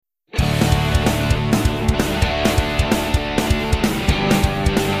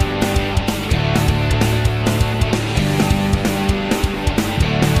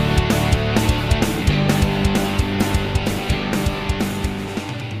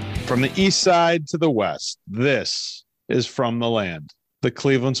From the east side to the west, this is From the Land, the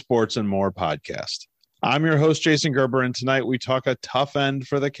Cleveland Sports and More podcast. I'm your host, Jason Gerber, and tonight we talk a tough end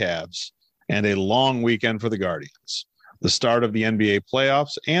for the Cavs and a long weekend for the Guardians, the start of the NBA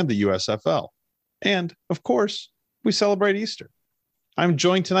playoffs and the USFL. And, of course, we celebrate Easter. I'm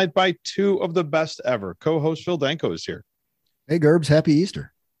joined tonight by two of the best ever. Co-host Phil Danko is here. Hey, Gerbs, happy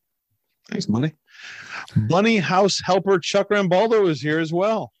Easter. Thanks, Money. Bunny House helper Chuck Rambaldo is here as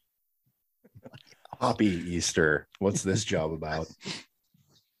well. Happy Easter. What's this job about?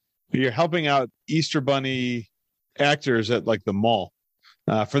 You're helping out Easter Bunny actors at like the mall.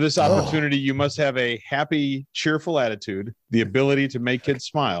 For this opportunity, you must have a happy, cheerful attitude, the ability to make kids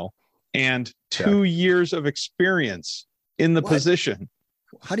smile, and 2 years of experience in the position.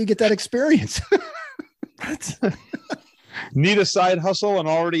 How do you get that experience? Need a side hustle and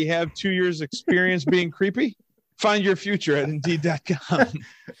already have 2 years experience being creepy? Find your future at Indeed.com.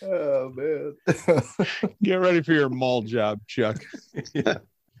 Oh, man. Get ready for your mall job, Chuck. Yeah.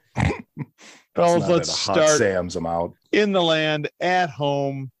 Fellas, let's start. Sam's, I'm out. In the land, at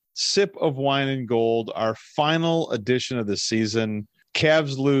home, sip of wine and gold, our final edition of the season.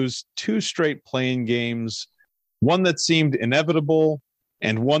 Cavs lose 2 straight playing games, one that seemed inevitable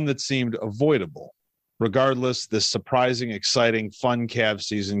and one that seemed avoidable. Regardless, this surprising, exciting, fun Cavs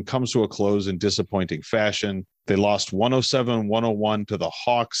season comes to a close in disappointing fashion. They lost 107-101 to the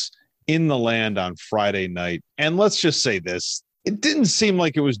Hawks in the land on Friday night. And let's just say this. It didn't seem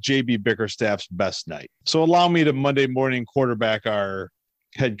like it was J.B. Bickerstaff's best night. So allow me to Monday morning quarterback our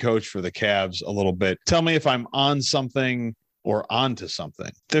head coach for the Cavs a little bit. Tell me if I'm on something or onto something.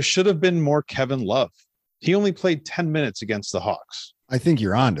 There should have been more Kevin Love. He only played 10 minutes against the Hawks. I think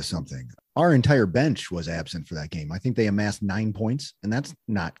you're onto something. Our entire bench was absent for that game. I think they amassed 9 points, and that's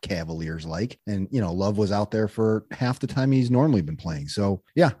not Cavaliers-like. And, Love was out there for half the time he's normally been playing. So,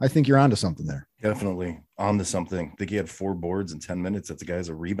 yeah, I think you're onto something there. Definitely onto something. I think he had 4 boards in 10 minutes. That the guy's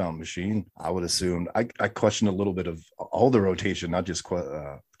a rebound machine. I would assume. I questioned a little bit of all the rotation, not just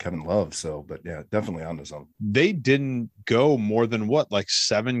Kevin Love. So, but yeah, definitely onto something. They didn't go more than like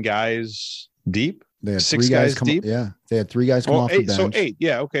 7 guys deep? They had 6 guys deep? Yeah, they had 3 guys come off the bench. So 8.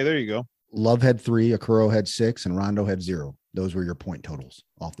 Yeah, okay, there you go. Love had 3, Okoro had 6, and Rondo had 0. Those were your point totals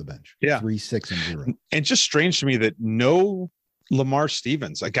off the bench. Yeah. 3, 6, and 0. And it's just strange to me that no Lamar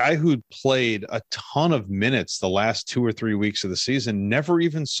Stevens, a guy who played a ton of minutes the last 2 or 3 weeks of the season, never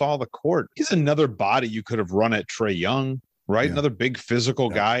even saw the court. He's another body you could have run at Trae Young, right? Yeah. Another big physical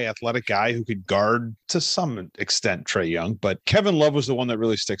guy, athletic guy who could guard to some extent Trae Young. But Kevin Love was the one that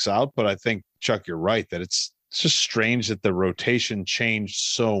really sticks out. But I think, Chuck, you're right that it's just strange that the rotation changed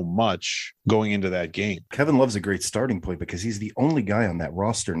so much going into that game. Kevin Love's a great starting point because he's the only guy on that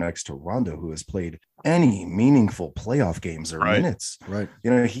roster next to Rondo who has played any meaningful playoff games or minutes. Right.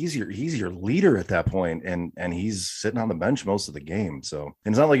 He's your leader at that point, and he's sitting on the bench most of the game. So,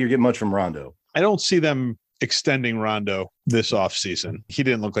 and it's not like you're getting much from Rondo. I don't see them extending Rondo this offseason. He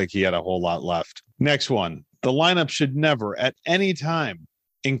didn't look like he had a whole lot left. Next one. The lineup should never at any time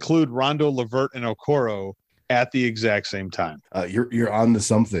include Rondo, LeVert, and Okoro at the exact same time. You're on to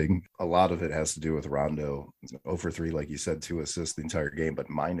something. A lot of it has to do with Rondo. 0 for 3, like you said, 2 assists the entire game, but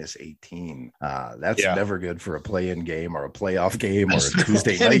minus 18. That's never good for a play-in game or a playoff game or a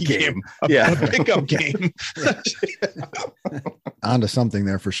Tuesday night game. A pickup game. Onto something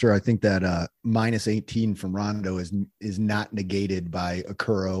there for sure. I think that minus 18 from Rondo is not negated by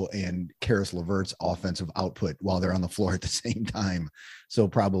Okoro and Karis LeVert's offensive output while they're on the floor at the same time. So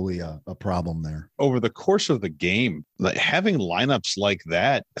probably a problem there. Over the course of the game, like having lineups like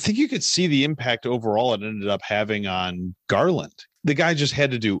that, I think you could see the impact overall it ended up having on Garland. The guy just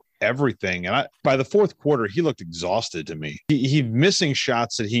had to do everything. And by the fourth quarter, he looked exhausted to me. He's missing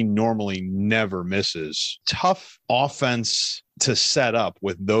shots that he normally never misses. Tough offense to set up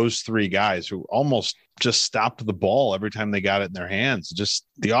with those 3 guys who almost just stopped the ball every time they got it in their hands. Just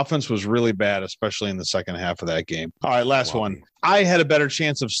the offense was really bad, especially in the second half of that game. All right, last one. I had a better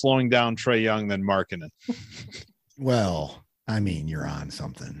chance of slowing down Trae Young than Markkanen. Well, I mean, you're on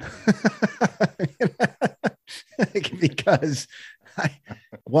something. Because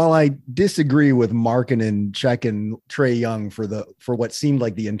while I disagree with Markkanen checking Trae Young for what seemed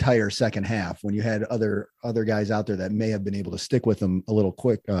like the entire second half, when you had other guys out there that may have been able to stick with them a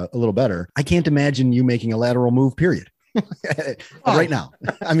little better, I can't imagine you making a lateral move, period. Right now.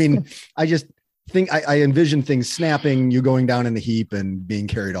 I mean, I just think I envision things snapping, you going down in the heap and being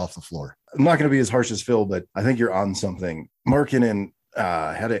carried off the floor. I'm not going to be as harsh as Phil, but I think you're on something. Markkanen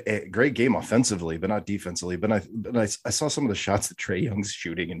had a great game offensively, but not defensively. But I saw some of the shots that Trae Young's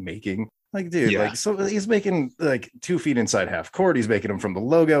shooting and making. Like, dude, like, so he's making like 2 feet inside half court. He's making them from the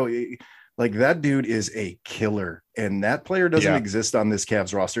logo. Like, that dude is a killer, and that player doesn't exist on this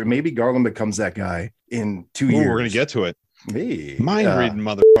Cavs roster. Maybe Garland becomes that guy in 2 years. We're gonna get to it. Me, mind reading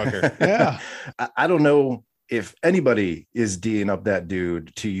motherfucker. Yeah, I don't know if anybody is D'ing up that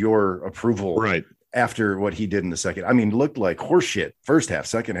dude to your approval, right? After what he did in the second. I mean, looked like horseshit first half,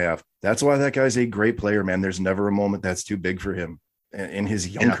 second half. That's why that guy's a great player, man. There's never a moment that's too big for him in his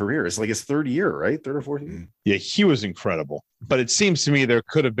young career. It's like his third year, right? Third or fourth year. Yeah, he was incredible. But it seems to me there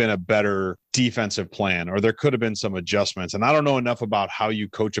could have been a better defensive plan, or there could have been some adjustments. And I don't know enough about how you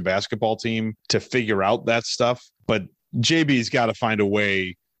coach a basketball team to figure out that stuff. But JB's got to find a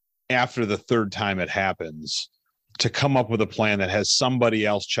way after the third time it happens to come up with a plan that has somebody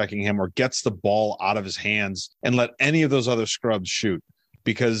else checking him or gets the ball out of his hands and let any of those other scrubs shoot,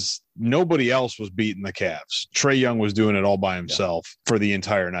 because nobody else was beating the Cavs. Trae Young was doing it all by himself for the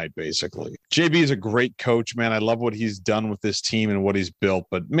entire night, basically. JB is a great coach, man. I love what he's done with this team and what he's built,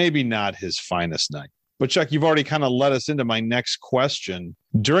 but maybe not his finest night. But Chuck, you've already kind of led us into my next question.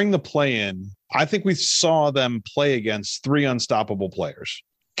 During the play-in, I think we saw them play against 3 unstoppable players: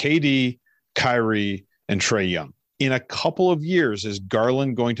 KD, Kyrie, and Trae Young. In a couple of years, is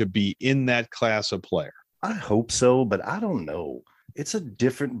Garland going to be in that class of player? I hope so, but I don't know. It's a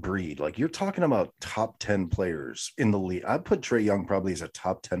different breed. Like, you're talking about top 10 players in the league. I put Trae Young probably as a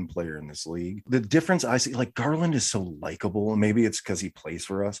top 10 player in this league. The difference I see, like, Garland is so likable, and maybe it's because he plays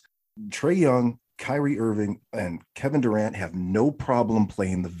for us. Trae Young, Kyrie Irving, and Kevin Durant have no problem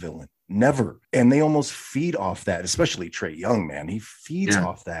playing the villain. Never. And they almost feed off that, especially Trae Young, man. He feeds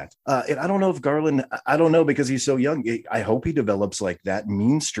off that. And I don't know if Garland, I don't know, because he's so young. I hope he develops like that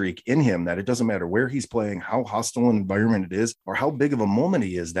mean streak in him, that it doesn't matter where he's playing, how hostile an environment it is, or how big of a moment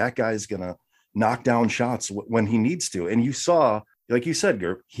he is. That guy's going to knock down shots when he needs to. And you saw, like you said,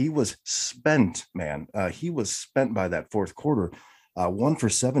 Gerb, he was spent, man. He was spent by that fourth quarter. 1 for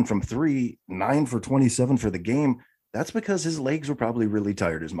 7 from 3, 9 for 27 for the game. That's because his legs were probably really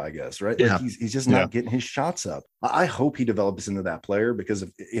tired, is my guess, right? Yeah. Like, he's just not getting his shots up. I hope he develops into that player, because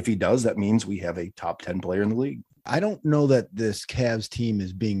if he does, that means we have a top 10 player in the league. I don't know that this Cavs team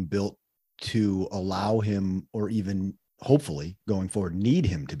is being built to allow him, or even hopefully going forward, need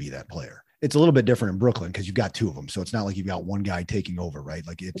him to be that player. It's a little bit different in Brooklyn because you've got 2 of them. So it's not like you've got one guy taking over, right?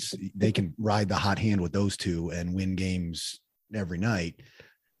 Like, they can ride the hot hand with those 2 and win games every night.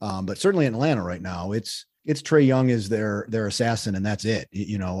 But certainly in Atlanta right now, it's Trae Young is their assassin, and that's it.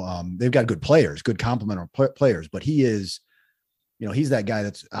 You know, they've got good players, good complementary players, but he is, you know, he's that guy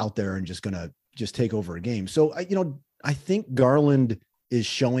that's out there and just going to just take over a game. So, I think Garland is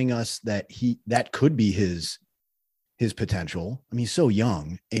showing us that that could be his potential. I mean, he's so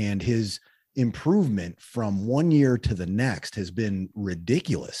young, and his improvement from one year to the next has been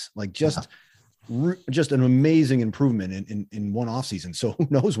ridiculous. Like, just an amazing improvement in one off season. So who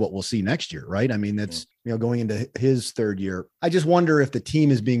knows what we'll see next year, right? I mean, that's, going into his third year. I just wonder if the team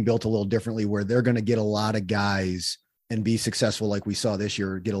is being built a little differently, where they're going to get a lot of guys and be successful like we saw this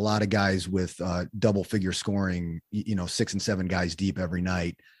year, get a lot of guys with double figure scoring, 6 and 7 guys deep every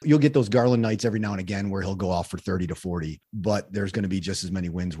night. You'll get those Garland nights every now and again where he'll go off for 30 to 40, but there's going to be just as many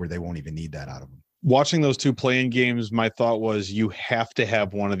wins where they won't even need that out of him. Watching those 2 play-in games, my thought was you have to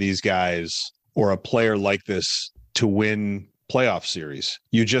have one of these guys or a player like this to win playoff series.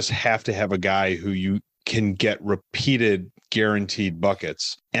 You just have to have a guy who you can get repeated guaranteed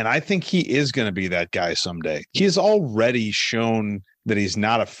buckets. And I think he is going to be that guy someday. He has already shown that he's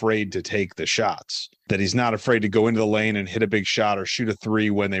not afraid to take the shots, that he's not afraid to go into the lane and hit a big shot or shoot a 3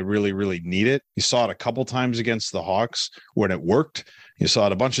 when they really, really need it. You saw it a couple times against the Hawks when it worked. You saw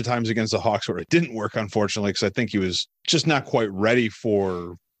it a bunch of times against the Hawks where it didn't work, unfortunately, because I think he was just not quite ready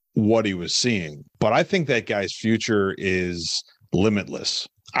for what he was seeing. But I think that guy's future is limitless.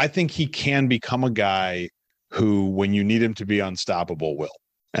 I think he can become a guy who, when you need him to be unstoppable, will.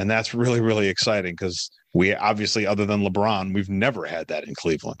 And that's really, really exciting, because we obviously, other than LeBron, we've never had that in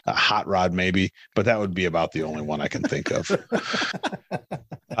Cleveland. A hot rod, maybe, but that would be about the only one I can think of.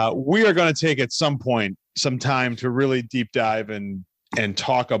 We are going to take at some point some time to really deep dive and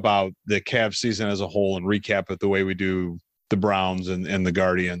talk about the Cavs season as a whole and recap it the way we do the Browns and the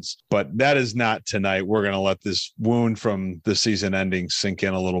Guardians. But that is not tonight. We're going to let this wound from the season ending sink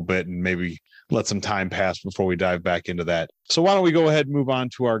in a little bit and maybe let some time pass before we dive back into that. So why don't we go ahead and move on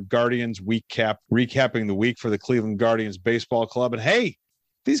to our Guardians recapping the week for the Cleveland Guardians Baseball Club. And hey,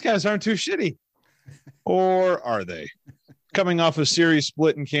 these guys aren't too shitty. Or are they? Coming off a series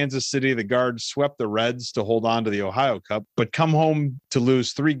split in Kansas City, the Guards swept the Reds to hold on to the Ohio Cup, but come home to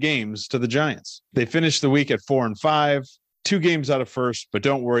lose 3 games to the Giants. They finished the week at 4-5, 2 games out of first, but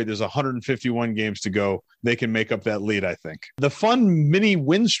don't worry, there's 151 games to go. They can make up that lead, I think. The fun mini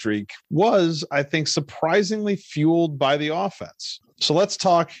win streak was, I think, surprisingly fueled by the offense. So let's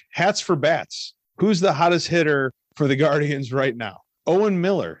talk hats for bats. Who's the hottest hitter for the Guardians right now? Owen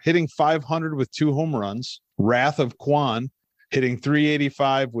Miller hitting .500 with 2 home runs. Wrath of Quan hitting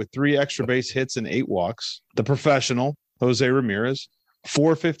 .385 with 3 extra base hits and 8 walks. The professional, Jose Ramirez,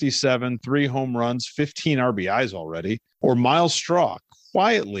 .457, 3 home runs, 15 RBIs already. Or Miles Straw,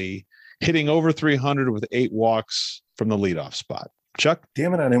 quietly hitting over .300 with 8 walks from the leadoff spot. Chuck?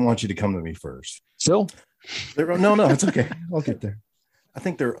 Damn it, I didn't want you to come to me first. Phil? No, it's okay. I'll get there. I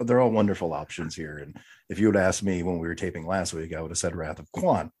think they're all wonderful options here. And if you would ask me when we were taping last week, I would have said Wrath of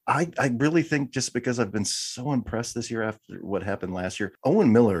Quan. I really think just because I've been so impressed this year after what happened last year, Owen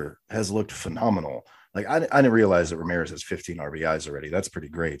Miller has looked phenomenal. Like I didn't realize that Ramirez has 15 RBIs already. That's pretty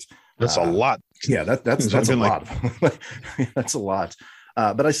great. That's a lot. Yeah, that's a lot. That's a lot.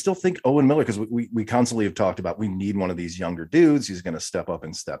 But I still think Owen Miller, because we constantly have talked about we need one of these younger dudes. He's going to step up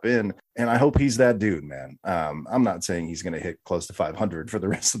and step in. And I hope he's that dude, man. I'm not saying he's going to hit close to 500 for the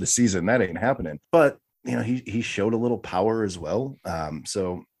rest of the season. That ain't happening. But, he showed a little power as well.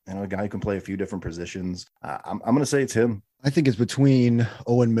 So, a guy who can play a few different positions. I'm going to say it's him. I think it's between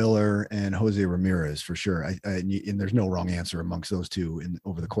Owen Miller and Jose Ramirez for sure. And there's no wrong answer amongst those two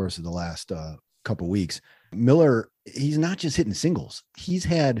over the course of the last couple weeks. Miller, he's not just hitting singles. He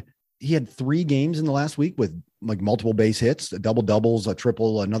had 3 games in the last week with like multiple base hits, double doubles, a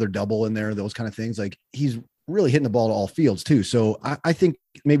triple, another double in there, those kind of things. Like he's really hitting the ball to all fields too. So I think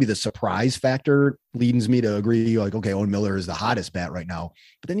maybe the surprise factor leads me to agree, like, okay, Owen Miller is the hottest bat right now.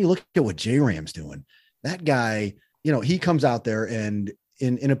 But then you look at what J-Ram's doing. That guy, he comes out there and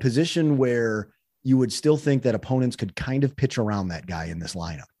in a position where you would still think that opponents could kind of pitch around that guy in this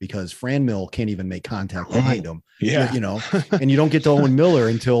lineup because Franmil can't even make contact behind him. Yeah. And you don't get to Owen Miller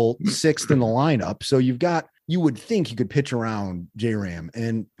until 6th in the lineup. So you would think you could pitch around J-Ram,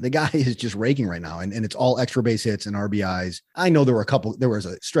 and the guy is just raking right now. And it's all extra base hits and RBIs. I know there was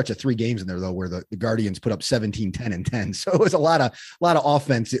a stretch of 3 games in there though, where the Guardians put up 17, 10 and 10. So it was a lot of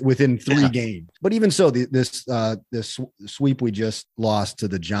offense within 3 games, but even so, this sweep we just lost to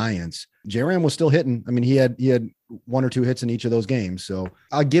the Giants, J-Ram was still hitting. I mean, he had 1 or 2 hits in each of those games. So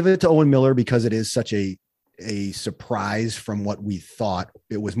I'll give it to Owen Miller because it is such a surprise from what we thought.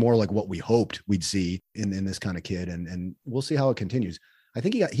 It was more like what we hoped we'd see in this kind of kid. And we'll see how it continues. I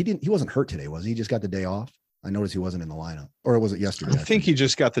think he wasn't hurt today, was he? He just got the day off. I noticed he wasn't in the lineup, or was it yesterday? I think he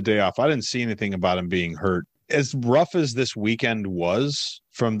just got the day off. I didn't see anything about him being hurt. As rough as this weekend was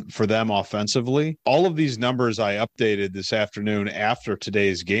for them offensively, all of these numbers I updated this afternoon after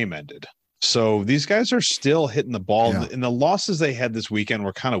today's game ended. So these guys are still hitting the ball. Yeah. And the losses they had this weekend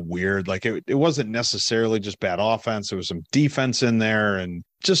were kind of weird. Like it wasn't necessarily just bad offense. There was some defense in there and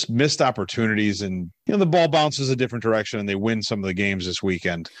just missed opportunities. And, the ball bounces a different direction and they win some of the games this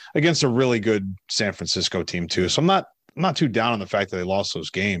weekend against a really good San Francisco team too. So I'm not too down on the fact that they lost those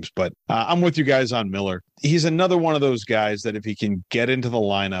games, but I'm with you guys on Miller. He's another one of those guys that if he can get into the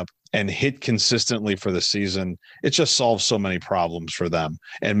lineup and hit consistently for the season, it just solves so many problems for them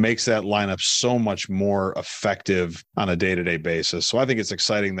and makes that lineup so much more effective on a day-to-day basis. So I think it's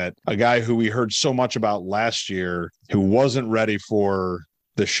exciting that a guy who we heard so much about last year, who wasn't ready for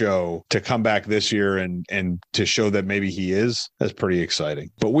the show, to come back this year and to show that maybe he is, that's pretty exciting.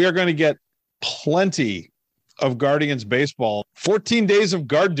 But we are going to get plenty of Guardians baseball, 14 days of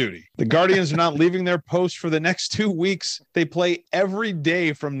guard duty. The Guardians are not leaving their post for the next 2 weeks. They play every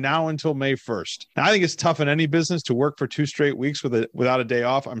day from now until May 1st. Now, I think it's tough in any business to work for 2 straight weeks without a day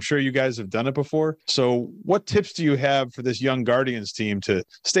off. I'm sure you guys have done it before. So what tips do you have for this young Guardians team to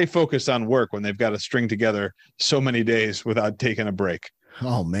stay focused on work when they've got to string together so many days without taking a break?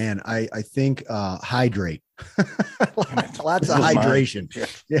 Oh man, I think hydrate. Lots of hydration.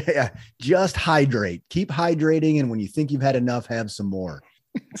 Yeah, just hydrate. Keep hydrating, and when you think you've had enough, have some more.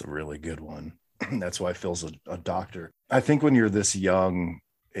 It's a really good one. That's why Phil's a doctor. I think when you're this young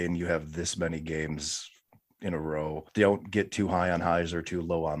and you have this many games in a row, don't get too high on highs or too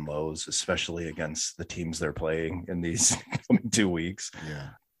low on lows, especially against the teams they're playing in these 2 weeks. Yeah,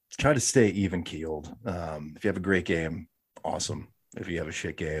 try to stay even keeled. If you have a great game, awesome. If you have a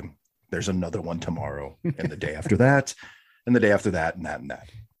shit game, there's another one tomorrow and the day after that and the day after that and that and that.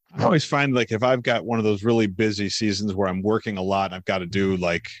 I always find like if I've got one of those really busy seasons where I'm working a lot and I've got to do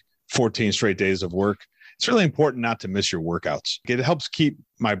like 14 straight days of work, it's really important not to miss your workouts. It helps keep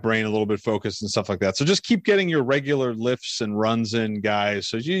my brain a little bit focused and stuff like that. So just keep getting your regular lifts and runs in, guys,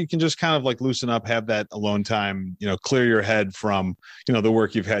 so you can just kind of like loosen up, have that alone time, clear your head from, the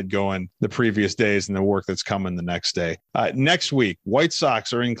work you've had going the previous days and the work that's coming the next day. Next week, White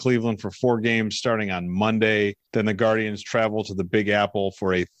Sox are in Cleveland for 4 games starting on Monday. Then the Guardians travel to the Big Apple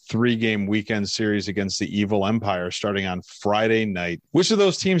for a 3-game weekend series against the Evil Empire starting on Friday night. Which of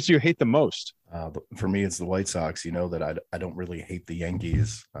those teams do you hate the most? For me, it's the White Sox. You know that I don't really hate the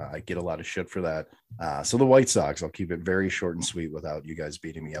Yankees. I get a lot of shit for that. So the White Sox, I'll keep it very short and sweet without you guys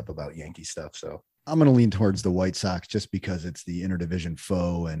beating me up about Yankee stuff. So I'm going to lean towards the White Sox just because it's the interdivision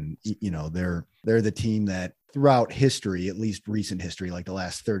foe. And, they're the team that throughout history, at least recent history, like the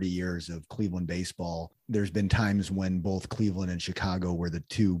last 30 years of Cleveland baseball, there's been times when both Cleveland and Chicago were the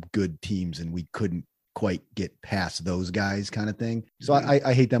 2 good teams and we couldn't quite get past those guys kind of thing. So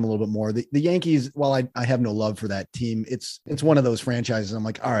I hate them a little bit more. The Yankees, while I have no love for that team, it's one of those franchises. I'm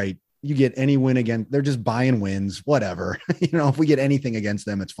like, all right, you get any win again. They're just buying wins, whatever. If we get anything against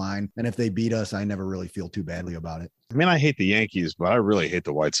them, it's fine. And if they beat us, I never really feel too badly about it. I mean, I hate the Yankees, but I really hate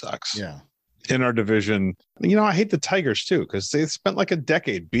the White Sox. Yeah. In our division, I hate the Tigers too, because they spent like a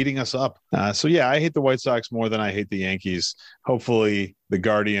decade beating us up. So yeah, I hate the White Sox more than I hate the Yankees. Hopefully the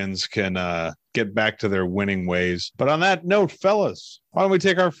Guardians can get back to their winning ways. But on that note, fellas, why don't we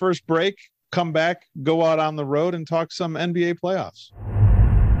take our first break, come back, go out on the road and talk some NBA playoffs.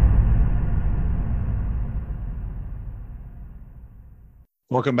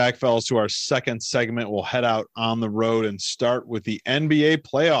 Welcome back, fellas, to our second segment. We'll head out on the road and start with the NBA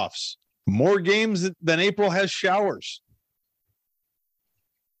playoffs. More games than April has showers.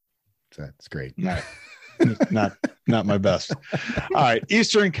 That's great. Not my best. All right.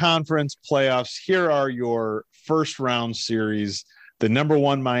 Eastern Conference playoffs. Here are your first round series. The number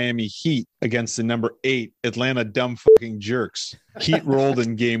 1 Miami Heat against the number 8 Atlanta dumb fucking jerks. Heat rolled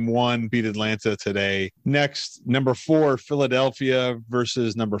in game 1, beat Atlanta today. Next, number 4 Philadelphia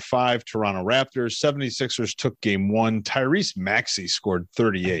versus number 5 Toronto Raptors. 76ers took game 1. Tyrese Maxey scored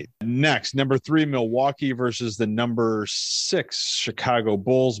 38. Next, number 3 Milwaukee versus the number 6 Chicago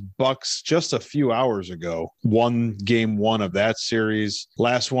Bulls. Bucks just a few hours ago won game 1 of that series.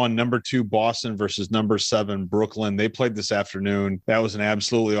 Last one, number 2 Boston versus number 7 Brooklyn. They played this afternoon. That was an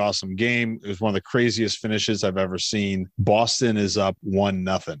absolutely awesome game. It was one of the craziest finishes I've ever seen. Boston is up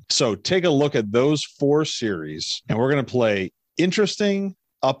 1-0. So take a look at those 4 series, and we're going to play interesting,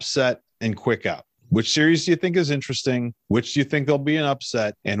 upset, and quick out. Which series do you think is interesting? Which do you think there'll be an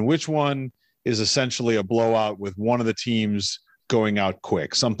upset? And which one is essentially a blowout with one of the teams going out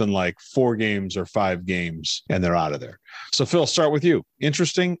quick? Something like 4 games or 5 games, and they're out of there. So Phil, start with you.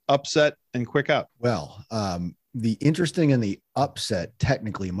 Interesting, upset, and quick out. Well, the interesting and the upset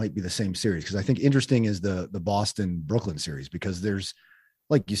technically might be the same series, because I think interesting is the Boston Brooklyn series, because there's,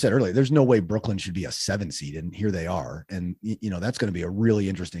 like you said earlier, there's no way Brooklyn should be a 7 seed, and here they are. And that's going to be a really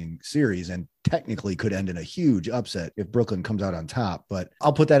interesting series, and technically could end in a huge upset if Brooklyn comes out on top. But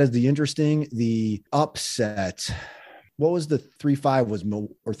I'll put that as the interesting. The upset, what was the 3-5 was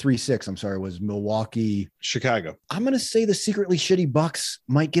or 3-6? I'm sorry, was Milwaukee, Chicago. I'm going to say the secretly shitty Bucks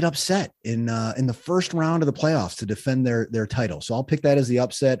might get upset in the first round of the playoffs to defend their title. So I'll pick that as the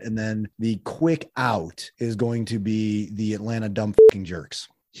upset. And then the quick out is going to be the Atlanta dumb fucking jerks.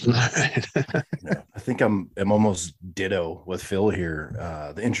 I think I'm almost ditto with Phil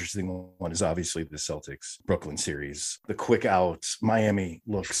here. The interesting one is obviously the Celtics Brooklyn series. The quick out, Miami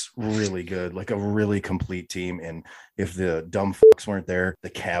looks really good, like a really complete team. And if the dumb fucks weren't there, the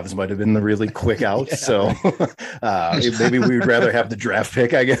Cavs might have been the really quick out. Yeah. So maybe we would rather have the draft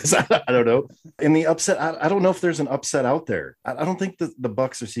pick, I guess. I don't know. In the upset, I don't know if there's an upset out there. I don't think the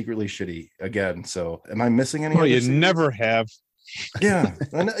Bucks are secretly shitty again. So am I missing any? Well, you never have. Yeah,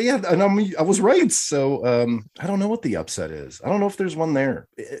 and I was right. So I don't know what the upset is. I don't know if there's one there.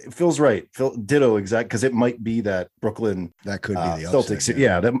 It feels right. Ditto exact, because it might be that Brooklyn that could be the Celtics. Upset,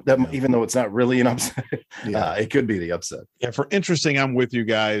 yeah, that even though it's not really an upset, it could be the upset. Yeah, for interesting, I'm with you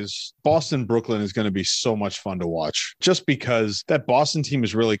guys. Boston Brooklyn is going to be so much fun to watch, just because that Boston team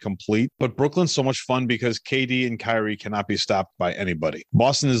is really complete. But Brooklyn's so much fun because KD and Kyrie cannot be stopped by anybody.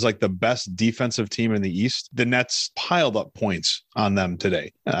 Boston is like the best defensive team in the East. The Nets piled up points on them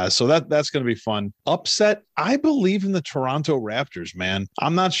today. So that's going to be fun. Upset, I believe in the Toronto Raptors, man.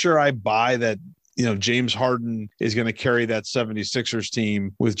 I'm not sure I buy that, James Harden is going to carry that 76ers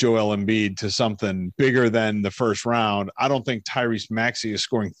team with Joel Embiid to something bigger than the first round. I don't think Tyrese Maxey is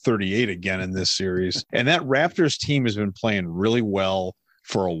scoring 38 again in this series. And that Raptors team has been playing really well.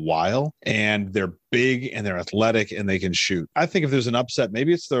 for a while, and they're big and they're athletic and they can shoot. I think if there's an upset,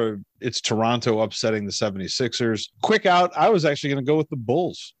 maybe it's Toronto upsetting the 76ers. Quick out, I was actually going to go with the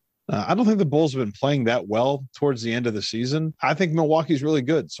Bulls. I don't think the Bulls have been playing that well towards the end of the season. I think Milwaukee's really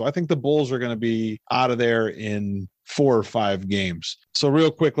good. So I think the Bulls are going to be out of there in 4 or 5 games. So real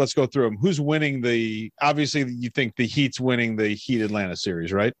quick, let's go through them. Who's winning obviously you think the Heat's winning the Heat Atlanta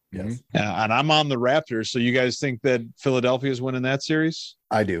series, right? Yes. And I'm on the Raptors. So you guys think that Philadelphia is winning that series?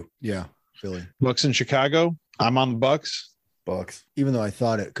 I do. Yeah. Philly. Bucks in Chicago. I'm on the Bucks. Bucks. Even though I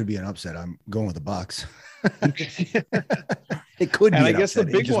thought it could be an upset, I'm going with the Bucks. It could be. And I guess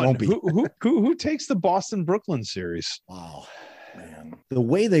upset. the big one, won't be. who takes the Boston Brooklyn series? Wow. Man. The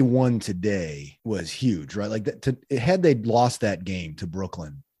way they won today was huge, right? Like had they lost that game to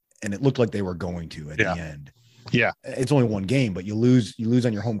Brooklyn, and it looked like they were going to at the end. Yeah. It's only one game, but you lose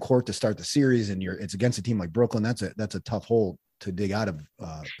on your home court to start the series, and it's against a team like Brooklyn. That's a tough hole to dig out of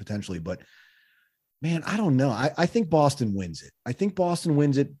potentially. But man, I don't know. I think Boston wins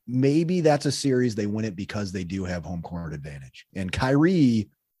it. Maybe that's a series they win it because they do have home court advantage. And Kyrie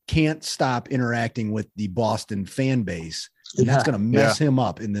can't stop interacting with the Boston fan base. And that's going to mess him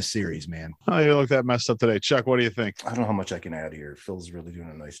up in this series, man. Oh, you look that messed up today. Chuck, what do you think? I don't know how much I can add here. Phil's really doing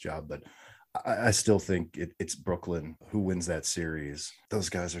a nice job, but I still think it's Brooklyn who wins that series. Those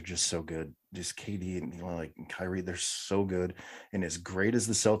guys are just so good. Just KD and like Kyrie, they're so good. And as great as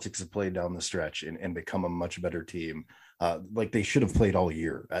the Celtics have played down the stretch and become a much better team, like they should have played all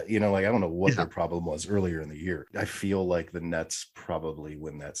year. I don't know what their problem was earlier in the year. I feel like the Nets probably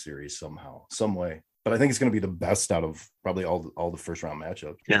win that series somehow, some way. But I think it's going to be the best out of probably all the first round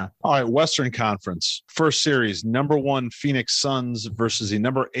matchups. Yeah. All right. Western Conference. First series, number 1 Phoenix Suns versus the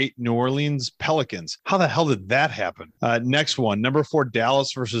number 8 New Orleans Pelicans. How the hell did that happen? Next one, number 4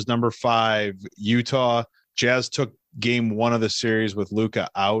 Dallas versus number 5 Utah. Jazz took game 1 of the series with Luka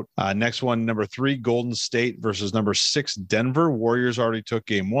out. Next one, number 3 Golden State versus number 6 Denver. Warriors already took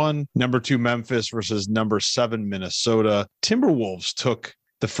game 1. Number 2 Memphis versus number 7 Minnesota. Timberwolves took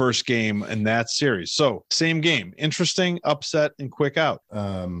the first game in that series. So same game, interesting, upset, and quick out.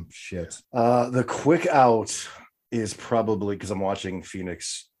 The quick out is probably because I'm watching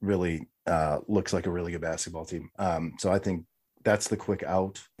Phoenix really looks like a really good basketball team. So I think that's the quick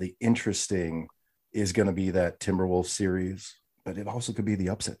out. The interesting is going to be that Timberwolves series, but it also could be the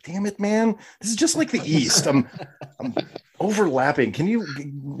upset. Damn it, man. This is just like the East. I'm overlapping. Can you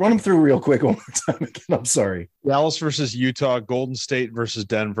run them through real quick one more time again? I'm sorry. Dallas versus Utah, Golden State versus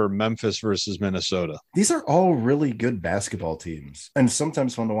Denver, Memphis versus Minnesota. These are all really good basketball teams and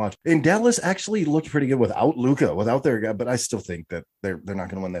sometimes fun to watch. And Dallas actually looked pretty good without Luka, without their guy, but I still think that they're not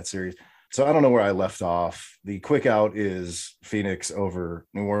going to win that series. So I don't know where I left off. The quick out is Phoenix over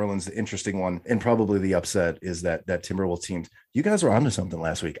New Orleans, the interesting one. And probably the upset is that Timberwolves teams. You guys were onto something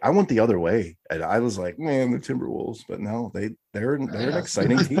last week. I went the other way. And I was like, man, the Timberwolves. But no, they're an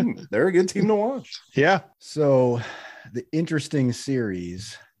exciting team. They're a good team to watch. Yeah. So the interesting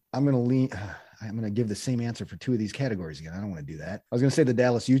series, I'm going to give the same answer for 2 of these categories again. I don't want to do that. I was going to say the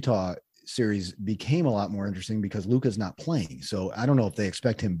Dallas-Utah series became a lot more interesting because Luka's not playing. So I don't know if they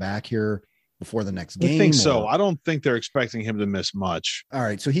expect him back here before the next game. I think so. I don't think they're expecting him to miss much. All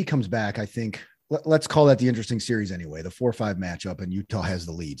right. So he comes back. I think let's call that the interesting series anyway, the 4-5 matchup, and Utah has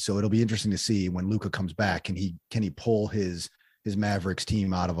the lead. So it'll be interesting to see when Luka comes back. Can he pull his Mavericks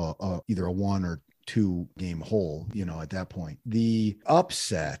team out of either a 1 or 2 game hole, at that point. The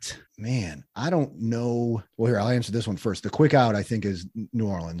upset, man, I don't know. Well, here, I'll answer this one first. The quick out, I think, is New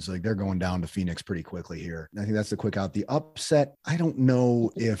Orleans. Like they're going down to Phoenix pretty quickly here. I think that's the quick out. The upset, I don't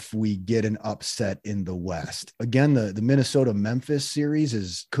know if we get an upset in the West. Again, the Minnesota-Memphis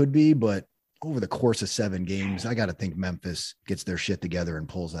series could be, but over the course of 7 games, I got to think Memphis gets their shit together and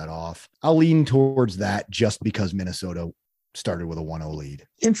pulls that off. I'll lean towards that just because Minnesota started with a 1-0 lead.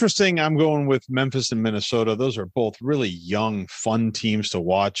 Interesting. I'm going with Memphis and Minnesota. Those are both really young, fun teams to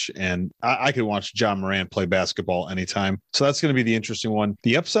watch. And I could watch John Morant play basketball anytime. So that's going to be the interesting one.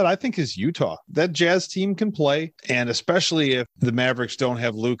 The upset, I think, is Utah. That Jazz team can play. And especially if the Mavericks don't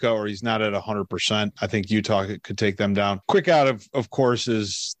have Luka or he's not at 100%, I think Utah could take them down. Quick out, of course,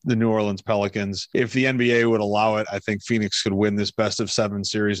 is the New Orleans Pelicans. If the NBA would allow it, I think Phoenix could win this best of 7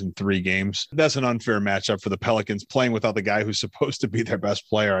 series in 3 games. That's an unfair matchup for the Pelicans playing without the guy who's supposed to be their best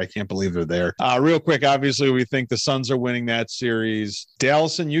player. I can't believe they're there. Real quick, obviously, we think the Suns are winning that series.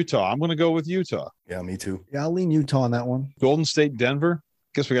 Dallas and Utah. I'm going to go with Utah. Yeah, me too. Yeah, I'll lean Utah on that one. Golden State, Denver.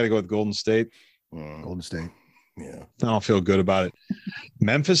 Guess we got to go with Golden State. Golden State. Yeah. I don't feel good about it.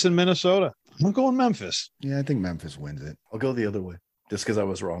 Memphis and Minnesota. I'm going Memphis. Yeah, I think Memphis wins it. I'll go the other way. just because I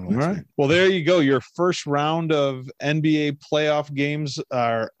was wrong All last right. week. Well, there you go. Your first round of NBA playoff games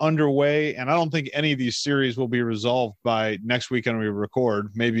are underway, and I don't think any of these series will be resolved by next weekend we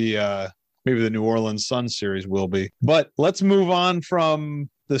record. Maybe the New Orleans Suns series will be. But let's move on from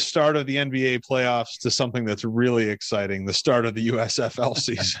the start of the NBA playoffs to something that's really exciting, the start of the USFL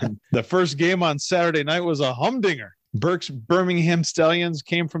season. The first game on Saturday night was a humdinger. Burke's Birmingham Stallions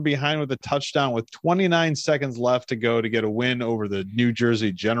came from behind with a touchdown with 29 seconds left to go to get a win over the New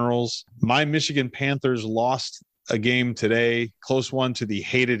Jersey Generals. My Michigan Panthers lost a game today, close one to the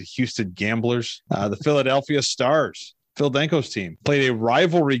hated Houston Gamblers. The Philadelphia Stars, Phil Danko's team, played a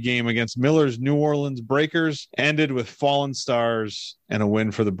rivalry game against Miller's New Orleans Breakers, ended with fallen stars and a win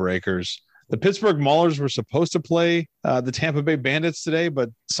for the Breakers. The Pittsburgh Maulers were supposed to play the Tampa Bay Bandits today, but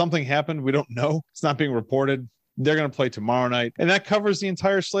something happened. We don't know. It's not being reported. They're going to play tomorrow night, and that covers the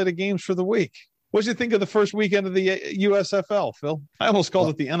entire slate of games for the week. What did you think of the first weekend of the USFL, Phil? I almost called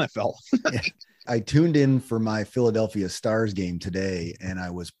it the NFL. I tuned in for my Philadelphia Stars game today, and I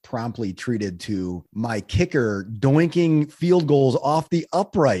was promptly treated to my kicker doinking field goals off the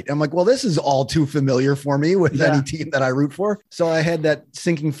upright. I'm like, well, this is all too familiar for me with any team that I root for. So I had that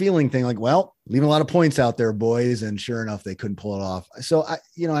sinking feeling thing like, well, leaving a lot of points out there, boys. And sure enough, they couldn't pull it off. So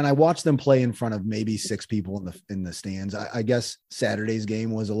and I watched them play in front of maybe 6 people in the stands. I guess Saturday's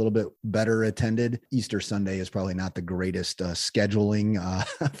game was a little bit better attended. Easter Sunday is probably not the greatest scheduling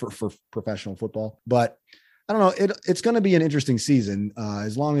for professional football, but I don't know. It's going to be an interesting season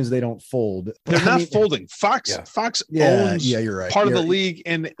as long as they don't fold. They're not folding. Fox owns you're right. part of the league,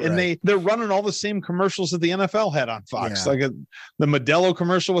 and they're running all the same commercials that the NFL had on Fox, like the Modelo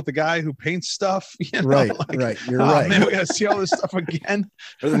commercial with the guy who paints stuff. Right. You're right. Man, we got to see all this stuff again.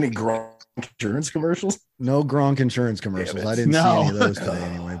 Are there any Gronk insurance commercials? No Gronk insurance commercials. I didn't see any of those today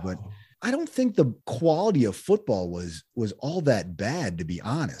anyway, but I don't think the quality of football was all that bad, to be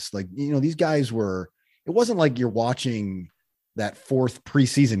honest. Like, these guys it wasn't like you're watching that 4th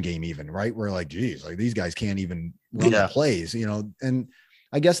preseason game even, right? Where like, geez, like these guys can't even run the plays, and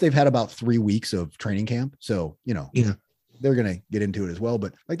I guess they've had about 3 weeks of training camp. So, they're going to get into it as well.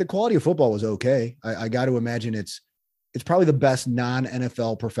 But like the quality of football was okay. I got to imagine it's probably the best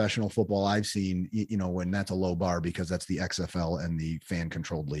non-NFL professional football I've seen, when that's a low bar because that's the XFL and the fan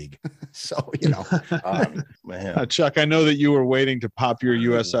controlled league. So, man. Chuck, I know that you were waiting to pop your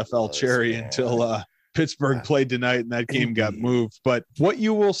USFL cherry until Pittsburgh played tonight and that game got moved. But what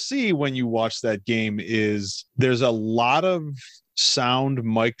you will see when you watch that game is there's a lot of sound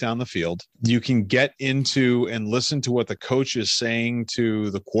mic down the field. You can get into and listen to what the coach is saying to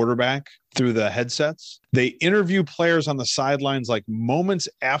the quarterback through the headsets. They interview players on the sidelines like moments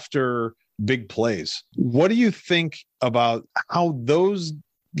after big plays. What do you think about how those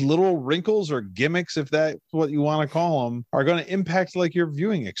little wrinkles or gimmicks, if that's what you want to call them, are going to impact like your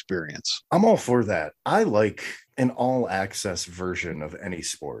viewing experience? I'm all for that. I like an all access version of any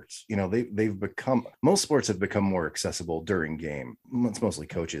sports. Most sports have become more accessible during game. It's mostly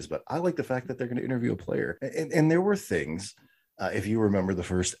coaches, but I like the fact that they're going to interview a player. And there were things, if you remember the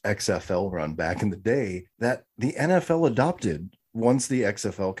first XFL run back in the day, that the NFL adopted once the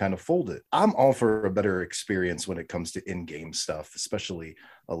XFL kind of folded. I'm all for a better experience when it comes to in-game stuff, especially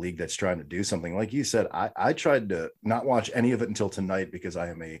a league that's trying to do something. Like you said, I tried to not watch any of it until tonight because I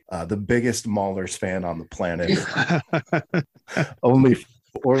am the biggest Maulers fan on the planet. only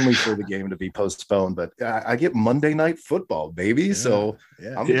for the game to be postponed, but I get Monday Night Football, baby. So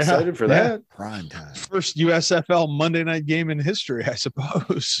I'm excited for that. Prime time. First USFL Monday night game in history, I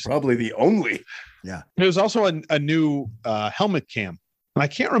suppose. Probably the only. Yeah. There's also a new helmet cam. And I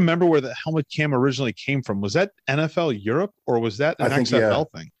can't remember where the helmet cam originally came from. Was that NFL Europe or was that an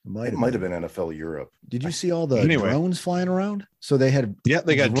XFL thing? It might have been NFL Europe. Did you see all the drones flying around? So they had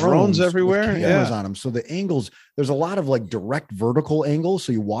they got drones everywhere. Cameras on them. So the angles, there's a lot of like direct vertical angles.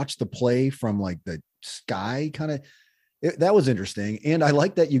 So you watch the play from like the sky kind of. That was interesting. And I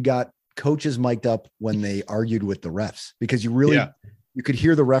like that you got coaches mic'd up when they argued with the refs because you really you could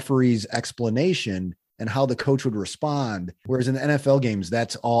hear the referee's explanation and how the coach would respond. Whereas in the NFL games,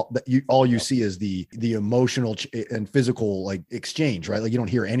 that's all you see is the emotional and physical like exchange, right? Like you don't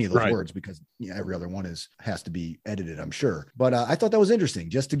hear any of those words because every other one has to be edited, I'm sure. But I thought that was interesting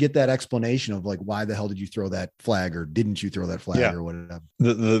just to get that explanation of like, why the hell did you throw that flag or didn't you throw that flag or whatever?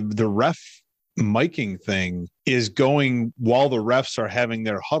 The ref miking thing is going while the refs are having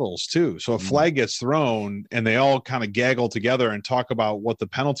their huddles too. So a flag gets thrown and they all kind of gaggle together and talk about what the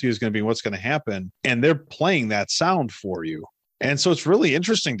penalty is going to be, what's going to happen. And they're playing that sound for you. And so it's really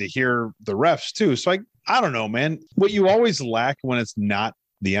interesting to hear the refs too. So I don't know, man, what you always lack when it's not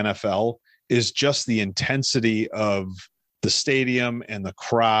the NFL is just the intensity of the stadium and the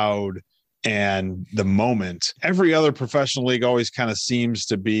crowd and the moment. Every other professional league always kind of seems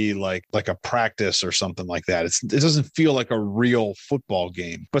to be like a practice or something like that. It doesn't feel like a real football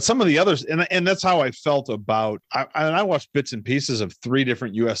game. But some of the others, and that's how I felt about. I watched bits and pieces of 3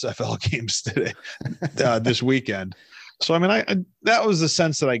 different USFL games today, this weekend. So, I mean, that was the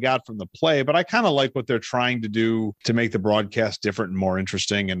sense that I got from the play, but I kind of like what they're trying to do to make the broadcast different and more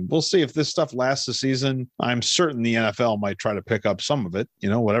interesting. And we'll see if this stuff lasts the season. I'm certain the NFL might try to pick up some of it,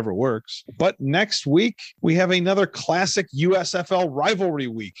 whatever works. But next week, we have another classic USFL rivalry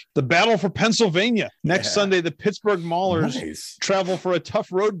week, the Battle for Pennsylvania. Next Sunday, the Pittsburgh Maulers travel for a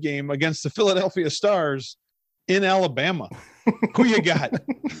tough road game against the Philadelphia Stars in Alabama. Who you got?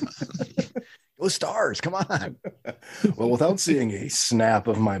 Go Stars, come on. Well, without seeing a snap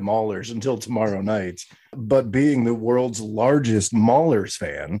of my Maulers until tomorrow night, but being the world's largest Maulers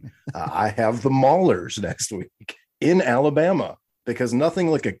fan, I have the Maulers next week in Alabama, because nothing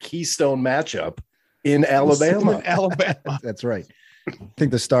like a keystone matchup in Alabama. That's right. I think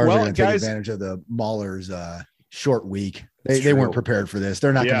the Stars are going to take advantage of the Maulers' short week. They weren't prepared for this.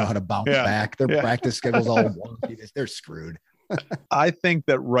 They're not going to know how to bounce back. Their practice schedule's all wonky. They're screwed. I think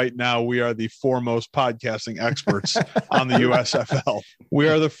that right now we are the foremost podcasting experts on the USFL. We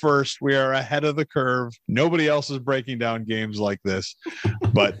are the first. We are ahead of the curve. Nobody else is breaking down games like this.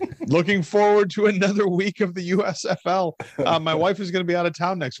 But looking forward to another week of the USFL. My wife is going to be out of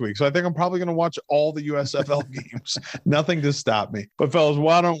town next week, so I think I'm probably going to watch all the USFL games. Nothing to stop me. But fellas,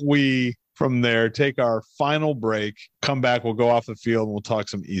 why don't we from there take our final break, come back, we'll go off the field, and we'll talk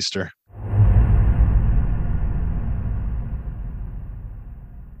some Easter.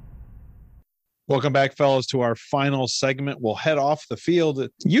 Welcome back, fellas, to our final segment. We'll head off the field.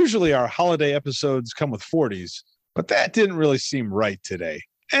 Usually our holiday episodes come with 40s, but that didn't really seem right today.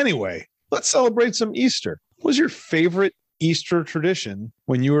 Anyway, let's celebrate some Easter. What was your favorite Easter tradition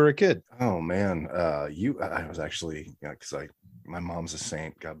when you were a kid? Oh, man. I was actually, because my mom's a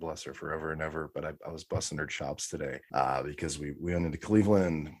saint, God bless her forever and ever, but I was busting her chops today because we went into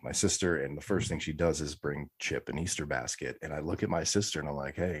Cleveland, my sister, and the first thing she does is bring Chip an Easter basket. And I look at my sister and I'm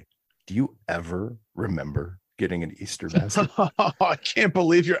like, hey, do you ever remember getting an Easter basket? I can't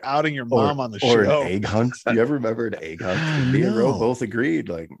believe you're outing your mom on the show. Or an egg hunt. Do you ever remember an egg hunt? Me and Ro both agreed,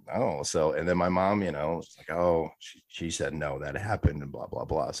 like, oh. So, and then my mom, was like, oh, she said, no, that happened and blah, blah,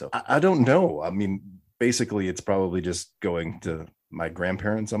 blah. So I don't know. I mean, basically, it's probably just going to my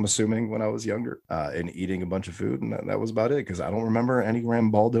grandparents, I'm assuming, when I was younger, and eating a bunch of food. And that was about it, because I don't remember any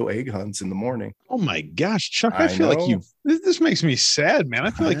Rambaldo egg hunts in the morning. Oh, my gosh, Chuck, I feel like this makes me sad, man. I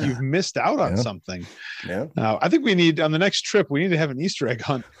feel like you've missed out on something. Yeah. I think we need, on the next trip, we need to have an Easter egg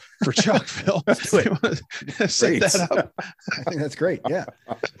hunt for Chuck, Phil. Set that up. I think that's great. Yeah.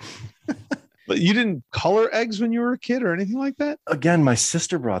 But you didn't color eggs when you were a kid or anything like that? Again, my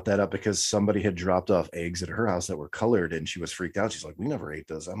sister brought that up because somebody had dropped off eggs at her house that were colored, and she was freaked out. She's like, we never ate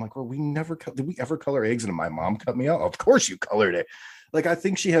those. I'm like, well, did we ever color eggs? And my mom cut me out. Of course you colored it. Like, I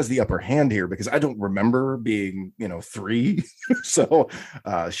think she has the upper hand here because I don't remember being, 3. So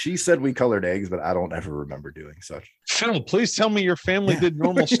she said we colored eggs, but I don't ever remember doing such. Phil, please tell me your family did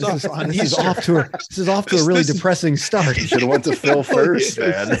normal stuff on This is off to a really depressing start. You should have went to Phil first,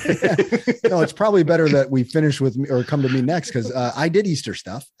 man. No, it's probably better that we finish with me or come to me next, because I did Easter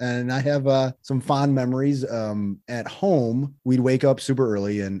stuff and I have some fond memories. At home, we'd wake up super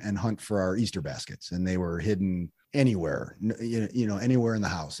early and hunt for our Easter baskets, and they were hidden anywhere, anywhere in the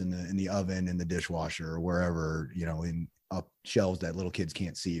house, in the oven, in the dishwasher, or wherever, in up shelves that little kids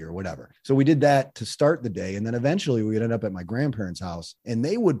can't see or whatever. So we did that to start the day. And then eventually we would end up at my grandparents' house, and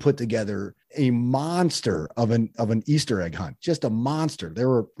they would put together a monster of an Easter egg hunt, just a monster. There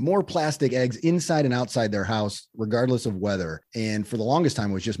were more plastic eggs inside and outside their house, regardless of weather. And for the longest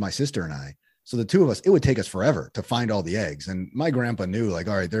time, it was just my sister and I. So the two of us, it would take us forever to find all the eggs. And my grandpa knew, like,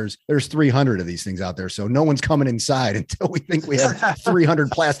 all right, there's 300 of these things out there. So no one's coming inside until we think we have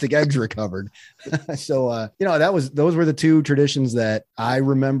 300 plastic eggs recovered. So, those were the two traditions that I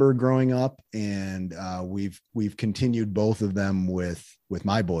remember growing up. And we've continued both of them with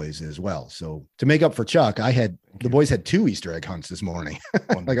my boys as well. So to make up for Chuck, the boys had 2 Easter egg hunts this morning.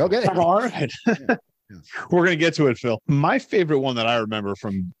 Like, okay. All right. Yeah. We're going to get to it, Phil. My favorite one that I remember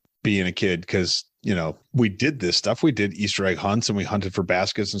from being a kid, because we did this stuff, we did Easter egg hunts and we hunted for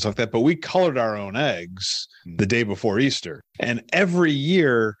baskets and stuff like that, but we colored our own eggs the day before Easter. And every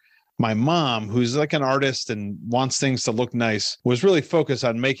year my mom, who's like an artist and wants things to look nice, was really focused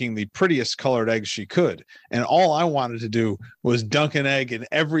on making the prettiest colored eggs she could. And all I wanted to do was dunk an egg in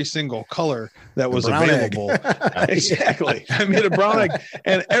every single color that was available. Exactly. I made a brown egg.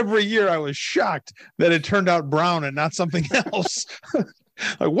 And every year I was shocked that it turned out brown and not something else.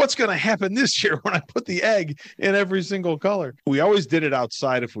 Like, what's going to happen this year when I put the egg in every single color? We always did it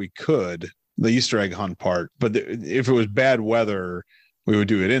outside if we could, the Easter egg hunt part. But if it was bad weather, we would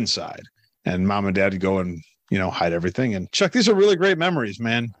do it inside. And mom and dad would go and, hide everything. And Chuck, these are really great memories,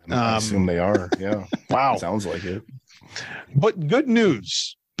 man. I assume they are. Yeah. Wow. Sounds like it. But good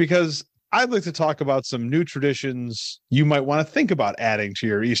news, because I'd like to talk about some new traditions you might want to think about adding to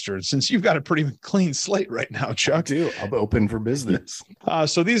your Easter, since you've got a pretty clean slate right now, Chuck. I do. I'm open for business.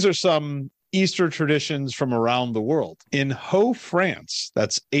 So these are some Easter traditions from around the world. In Haux, France,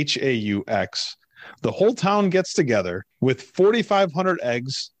 that's Haux, the whole town gets together with 4,500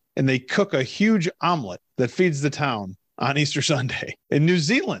 eggs, and they cook a huge omelet that feeds the town on Easter Sunday. In New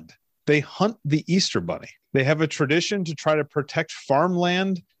Zealand, they hunt the Easter bunny. They have a tradition to try to protect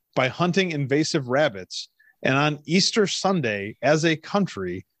farmland by hunting invasive rabbits. And on Easter Sunday, as a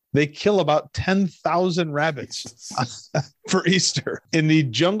country, they kill about 10,000 rabbits for Easter. In the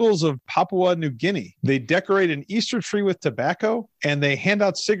jungles of Papua New Guinea, they decorate an Easter tree with tobacco, and they hand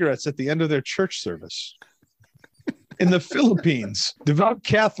out cigarettes at the end of their church service. In the Philippines, devout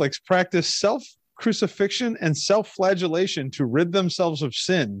Catholics practice self-crucifixion and self-flagellation to rid themselves of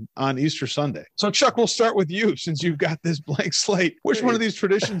sin on Easter Sunday. So, Chuck, we'll start with you since you've got this blank slate. Which one of these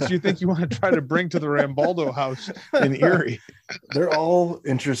traditions do you think you want to try to bring to the Rambaldo house in Erie? They're all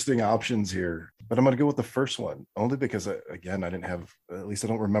interesting options here, but I'm going to go with the first one, only because, again, I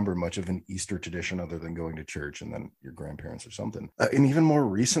don't remember much of an Easter tradition other than going to church and then your grandparents or something. And even more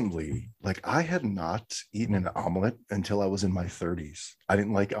recently, I had not eaten an omelet until I was in my 30s. I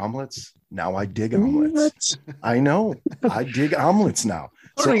didn't like omelets. Now I dig omelets. I know. I dig omelets now.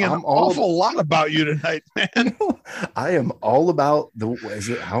 Learning an awful lot about you tonight, man. I am all about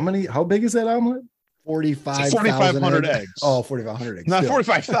how big is that omelet? 4,500 eggs. Oh, 4,500 eggs. Not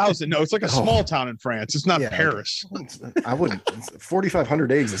 45,000. No, it's like a small town in France. It's not Paris. I wouldn't.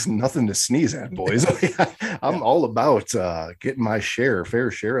 4,500 eggs is nothing to sneeze at, boys. I'm all about getting my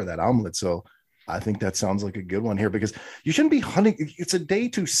fair share of that omelet. So I think that sounds like a good one here, because you shouldn't be hunting. It's a day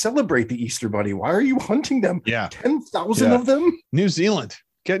to celebrate the Easter bunny. Why are you hunting them? Yeah. 10,000 of them? New Zealand,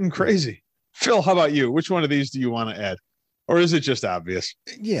 getting crazy. Phil, how about you? Which one of these do you want to add? Or is it just obvious?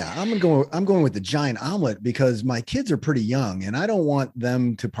 Yeah, I'm going with the giant omelet, because my kids are pretty young and I don't want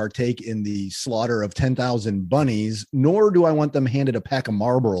them to partake in the slaughter of 10,000 bunnies, nor do I want them handed a pack of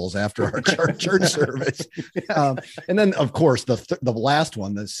Marlboros after our church service. And then, of course, the last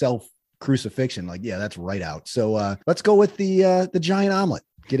one, the self-crucifixion, that's right out. So let's go with the giant omelet.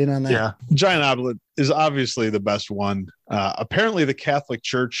 Get in on that. Yeah, giant omelet is obviously the best one. Apparently, the Catholic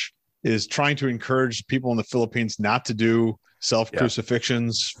Church is trying to encourage people in the Philippines not to do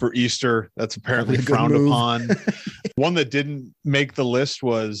self-crucifixions for Easter. That's apparently frowned upon. One that didn't make the list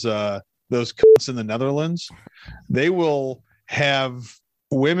was those cunts in the Netherlands. They will have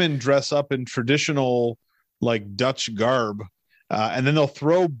women dress up in traditional Dutch garb, and then they'll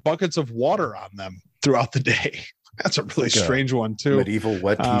throw buckets of water on them throughout the day. That's a really strange one too. Medieval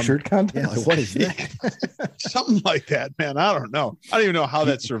wet t-shirt contest. Yeah, what is that? Something like that, man. I don't know. I don't even know how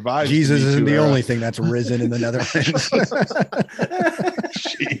that survives. Jesus isn't the only thing that's risen in the Netherlands.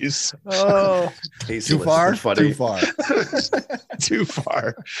 Jeez. Oh, too far. Too far. Too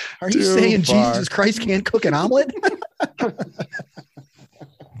far. Are you saying Jesus Christ can't cook an omelet?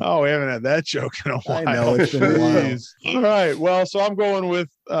 Oh, we haven't had that joke in a while. I know, it's been a while. All right. Well, so I'm going with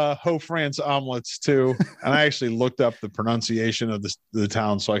Haux, France omelets too. And I actually looked up the pronunciation of the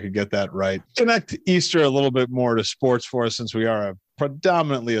town so I could get that right. Connect Easter a little bit more to sports for us, since we are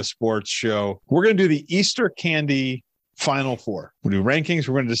predominantly a sports show. We're going to do the Easter candy Final Four. We'll do rankings.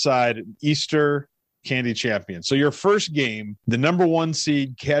 We're going to decide Easter candy champion. So your first game, the number 1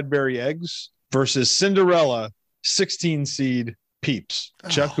 seed Cadbury Eggs versus Cinderella 16 seed Peeps.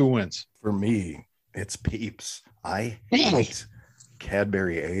 Chuck, who wins? For me, it's Peeps. I hate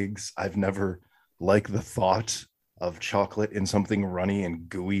Cadbury eggs. I've never liked the thought of chocolate in something runny and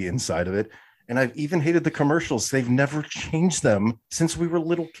gooey inside of it. And I've even hated the commercials. They've never changed them since we were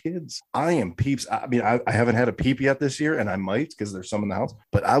little kids. I am Peeps. I mean, I haven't had a Peep yet this year, and I might, because there's some in the house,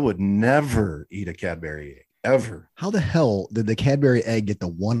 but I would never eat a Cadbury egg, ever. How the hell did the Cadbury egg get the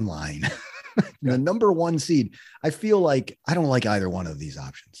one line? The number 1 seed. I feel like I don't like either one of these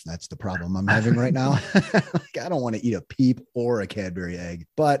options. That's the problem I'm having right now. I don't want to eat a Peep or a Cadbury egg,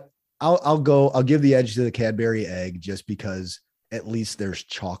 but I'll give the edge to the Cadbury egg, just because at least there's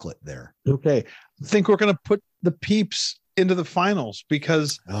chocolate there. Okay. I think we're going to put the Peeps into the finals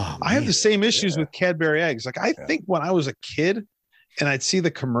because I have the same issues with Cadbury eggs. Like I think when I was a kid and I'd see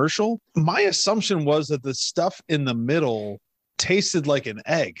the commercial, my assumption was that the stuff in the middle tasted like an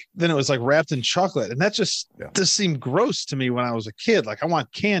egg. Then it was like wrapped in chocolate. And that just seemed gross to me when I was a kid. Like I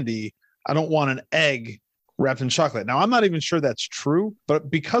want candy. I don't want an egg wrapped in chocolate. Now I'm not even sure that's true, but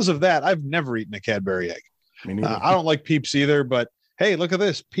because of that, I've never eaten a Cadbury egg. I don't like Peeps either, but hey, look at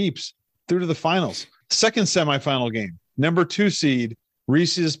this. Peeps through to the finals. Second semifinal game. Number 2 seed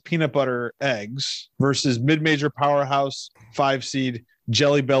Reese's Peanut Butter Eggs versus mid-major powerhouse 5 seed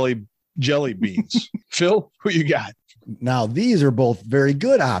Jelly Belly Jelly Beans. Phil, who you got? Now, these are both very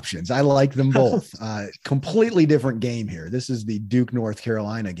good options. I like them both. Completely different game here. This is the Duke, North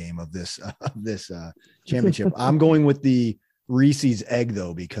Carolina game of this championship. I'm going with the Reese's egg,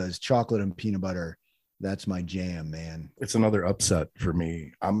 though, because chocolate and peanut butter, that's my jam, man. It's another upset for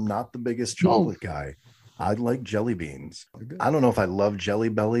me. I'm not the biggest chocolate guy. I like jelly beans. I don't know if I love Jelly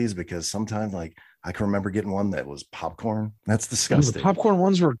Bellies because sometimes like I can remember getting one that was popcorn. That's disgusting. The popcorn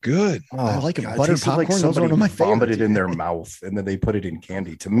ones were good. Oh, I like it. Butter popcorn. Like those are one of my favorites. Vomited in their mouth and then they put it in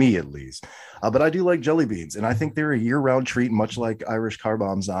candy, to me at least. But I do like jelly beans, and I think they're a year-round treat, much like Irish car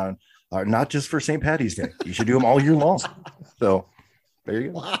bombs are not just for St. Patty's Day. You should do them all year long. So there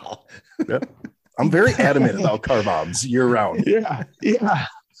you go. Wow. Yeah. I'm very adamant about car bombs year-round. Yeah.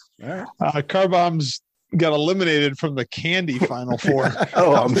 Car bombs got eliminated from the candy Final Four.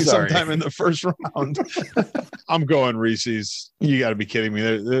 I'm sorry. Sometime in the first round. I'm going Reese's. You got to be kidding me.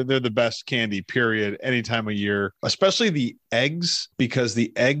 They're the best candy, period, any time of year, especially the eggs, because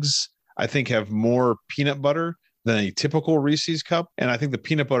the eggs, I think, have more peanut butter than a typical Reese's cup. And I think the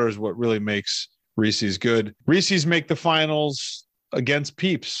peanut butter is what really makes Reese's good. Reese's make the finals against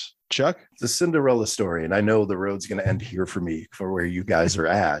Peeps. Chuck? It's a Cinderella story, and I know the road's going to end here for me for where you guys are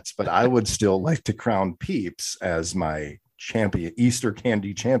at, but I would still like to crown Peeps as my champion, Easter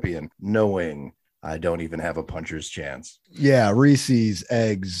candy champion, knowing I don't even have a puncher's chance. Yeah, Reese's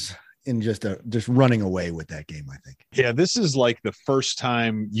eggs in just running away with that game, I think. Yeah, this is like the first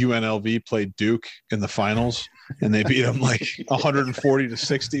time UNLV played Duke in the finals, and they beat them like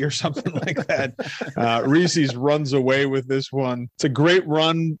 140-60 or something like that. Reese's runs away with this one. It's a great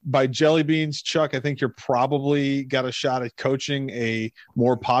run by Jelly Beans. Chuck, I think you're probably got a shot at coaching a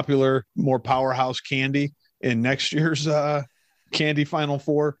more popular, more powerhouse candy in next year's candy Final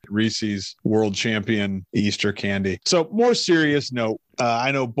Four. Reese's world champion Easter candy. So more serious note,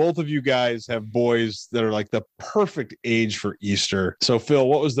 I know both of you guys have boys that are like the perfect age for Easter. So Phil,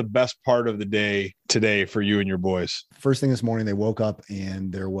 what was the best part of the day today for you and your boys? First thing this morning, they woke up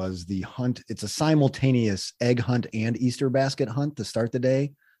and there was the hunt. It's a simultaneous egg hunt and Easter basket hunt to start the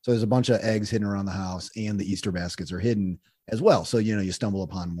day. So there's a bunch of eggs hidden around the house and the Easter baskets are hidden as well. So, you stumble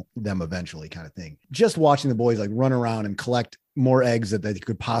upon them eventually, kind of thing. Just watching the boys like run around and collect more eggs that they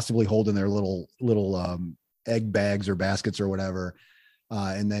could possibly hold in their little egg bags or baskets or whatever.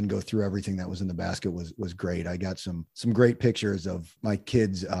 And then go through everything that was in the basket was great. I got some great pictures of my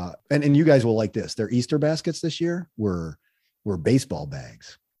kids. And you guys will like this. Their Easter baskets this year were baseball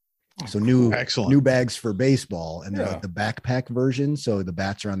bags. So new bags for baseball, and they're like the backpack version. So the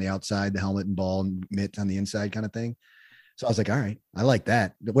bats are on the outside, the helmet and ball and mitt on the inside kind of thing. So I was like, all right, I like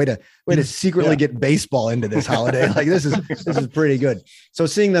that. The way to secretly get baseball into this holiday. Like this is pretty good. So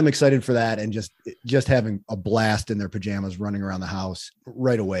seeing them excited for that and just having a blast in their pajamas, running around the house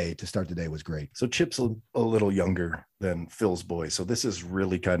right away to start the day was great. So Chip's a little younger than Phil's boy. So this is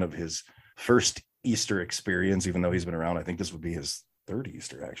really kind of his first Easter experience, even though he's been around. I think this would be his third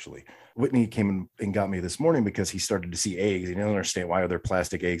Easter, actually. Whitney came and got me this morning because he started to see eggs. He didn't understand why are there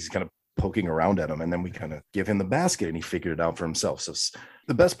plastic eggs. He's kind of poking around at him, and then we kind of give him the basket and he figured it out for himself. So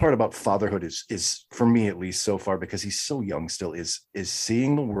the best part about fatherhood is for me, at least so far, because he's so young still, is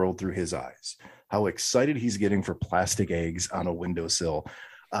seeing the world through his eyes, how excited he's getting for plastic eggs on a windowsill.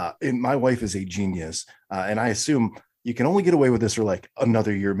 And my wife is a genius, and I assume you can only get away with this for like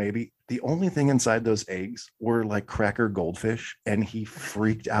another year, maybe. The only thing inside those eggs were like cracker goldfish, and he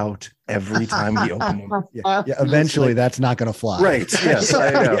freaked out every time he opened them. Yeah, eventually that's not going to fly. Right. Yes, I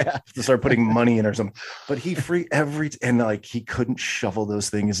know. To start putting money in or something. But he freaked and like he couldn't shovel those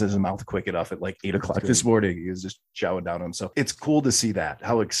things in his mouth quick enough at like 8 o'clock this morning. He was just chowing down on them. So it's cool to see that,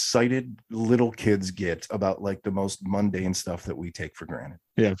 how excited little kids get about like the most mundane stuff that we take for granted.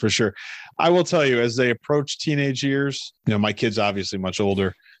 Yeah, for sure. I will tell you, as they approach teenage years, my kid's obviously much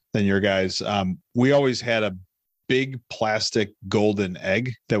older than your guys. We always had a big plastic golden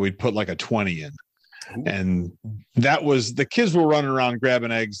egg that we'd put like a 20 in. And that was, the kids were running around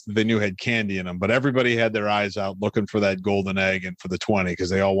grabbing eggs that they knew had candy in them, but everybody had their eyes out looking for that golden egg and for the 20, because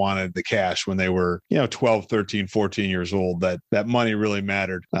they all wanted the cash when they were, 12, 13, 14 years old. That money really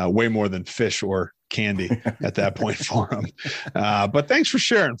mattered way more than fish or candy at that point for them. But thanks for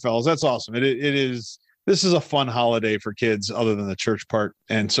sharing, fellas. That's awesome. This is a fun holiday for kids other than the church part.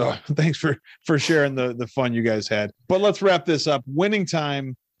 And so thanks for sharing the fun you guys had. But let's wrap this up. Winning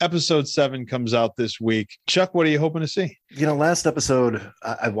Time, episode 7 comes out this week. Chuck, what are you hoping to see? Last episode,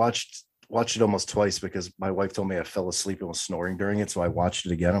 I watched it almost twice because my wife told me I fell asleep and was snoring during it. So I watched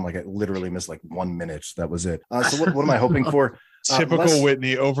it again. I'm like, I literally missed like 1 minute. That was it. So what am I hoping for? Typical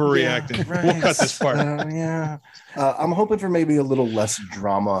Whitney overreacting. Yeah, right. We'll cut this part. I'm hoping for maybe a little less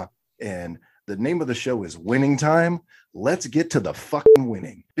drama, and the name of the show is Winning Time. Let's get to the fucking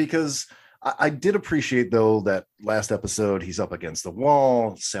winning, because I did appreciate, though, that last episode, he's up against the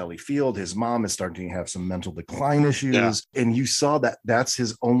wall. Sally Field, his mom, is starting to have some mental decline issues. Yeah. And you saw that that's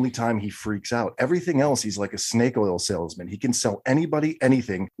his only time he freaks out. Everything else, he's like a snake oil salesman. He can sell anybody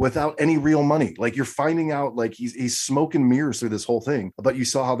anything without any real money. Like, you're finding out like he's smoke and mirrors through this whole thing, but you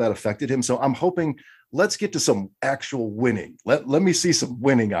saw how that affected him. So I'm hoping, let's get to some actual winning. Let me see some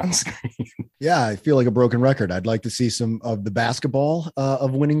winning on screen. Yeah, I feel like a broken record. I'd like to see some of the basketball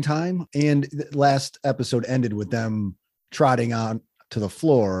of Winning Time. And last episode ended with them trotting on to the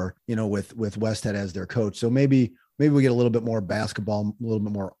floor, with Westhead as their coach. So maybe we get a little bit more basketball, a little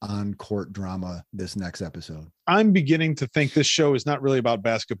bit more on-court drama this next episode. I'm beginning to think this show is not really about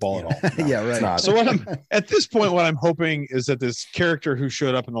basketball at all. No, yeah, right. So at this point, what I'm hoping is that this character who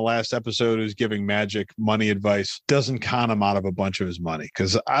showed up in the last episode who's giving Magic money advice doesn't con him out of a bunch of his money,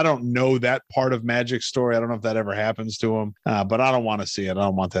 because I don't know that part of Magic's story. I don't know if that ever happens to him, but I don't want to see it. I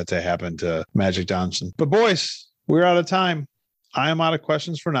don't want that to happen to Magic Johnson. But boys, we're out of time. I am out of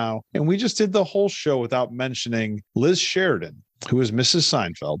questions for now. And we just did the whole show without mentioning Liz Sheridan, who is Mrs.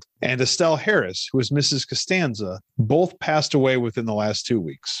 Seinfeld, and Estelle Harris, who is Mrs. Costanza. Both passed away within the last 2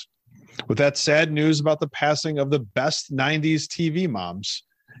 weeks. With that sad news about the passing of the best 90s TV moms,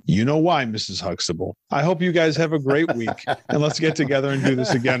 you know why, Mrs. Huxtable. I hope you guys have a great week, and let's get together and do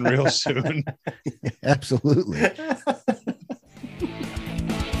this again real soon. Absolutely.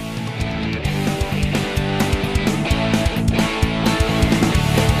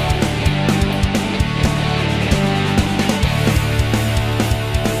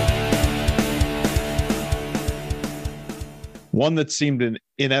 One that seemed an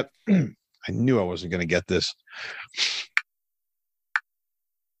inept. I knew I wasn't going to get this,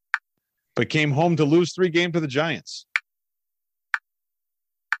 but came home to lose 3 games to the Giants.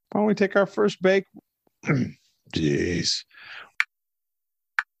 Why don't we take our first break? Jeez.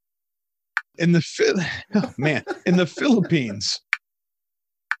 In the Philippines,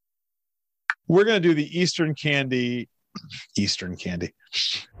 we're going to do the Eastern candy.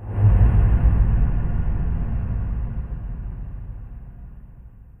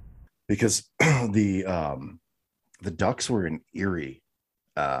 Because the Ducks were in Erie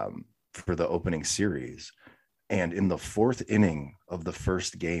for the opening series, and in the 4th inning of the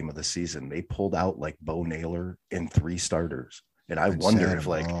first game of the season, they pulled out like Bo Naylor and 3 starters. And I wonder if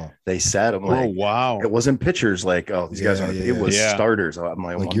they sat them like, oh wow, it wasn't pitchers like, oh, these guys are. It was starters. I'm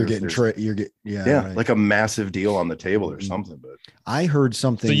like you're getting right. like a massive deal on the table or something. But I heard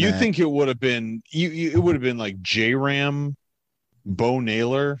something. So you think it would have been it would have been like J-Ram, Bo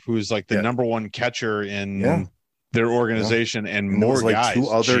Naylor, who's like the number 1 catcher in their organization, and more like guys.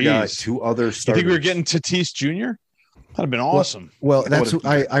 2 other starters. You think we were getting Tatis Jr.? That'd have been awesome. Well, that's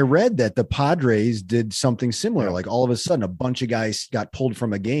I read that the Padres did something similar. Like all of a sudden, a bunch of guys got pulled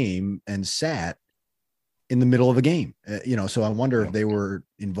from a game and sat in the middle of a game. So I wonder if they were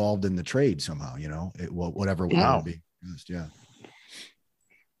involved in the trade somehow. Whatever would be used. Yeah.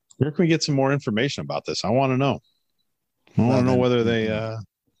 Where can we get some more information about this? I want to know. I want to know whether they.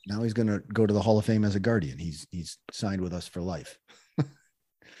 Now he's going to go to the Hall of Fame as a Guardian. He's signed with us for life.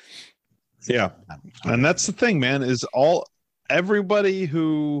 Yeah, and that's the thing, man. Is everybody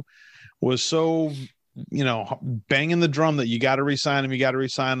who was so banging the drum that you got to re-sign him,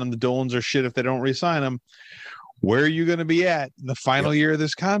 The Dolans are shit if they don't re-sign him. Where are you going to be at in the final year of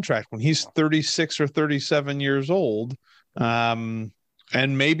this contract when he's 36 or 37 years old, and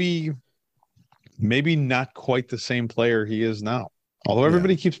maybe not quite the same player he is now? Although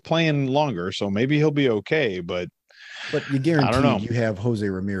everybody keeps playing longer, so maybe he'll be okay. But you guarantee you have Jose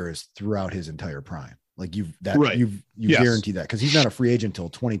Ramirez throughout his entire prime. Like you guarantee that, because he's not a free agent until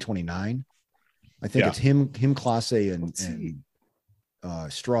 2029. I think it's him, Clase, and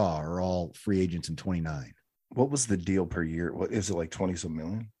Straw are all free agents in 29. What was the deal per year? What is it, like 20 some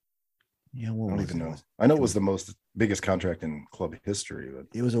million? Yeah, I don't even know. I know it was the biggest contract in club history, but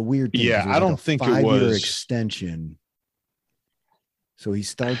it was a weird thing. Yeah, I don't think it was 5-year extension. So he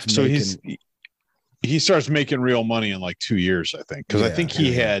starts he starts making real money in like 2 years, I think, because I think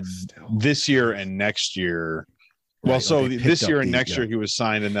he had this year and next year. Well, right, so this year and next year he was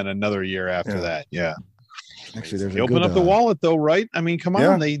signed, and then another year after that. Yeah. Actually, there's they open up the wallet though, right? I mean, come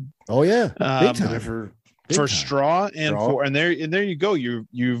on, they. Oh yeah, big time. For Straw and there you go. You've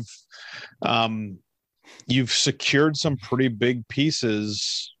secured some pretty big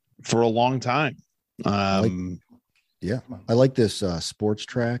pieces for a long time. I like this Sports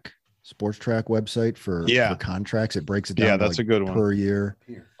Track website for contracts. It breaks it down. Yeah, that's a good one per year.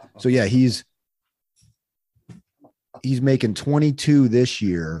 So yeah, he's making 22 this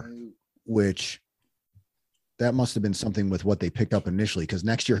year, which that must have been something with what they picked up initially, because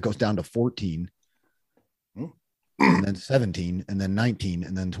next year it goes down to 14. And then 17, and then 19,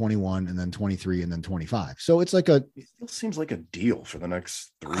 and then 21, and then 23, and then 25. So it's like it still seems like a deal for the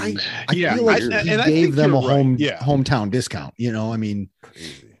next 3. I feel like he gave them a hometown discount. You know, I mean,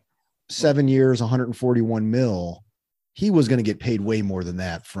 crazy. 7 years, 141 mil. He was going to get paid way more than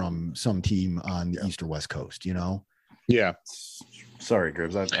that from some team on the East or West Coast. You know. Yeah. Sorry,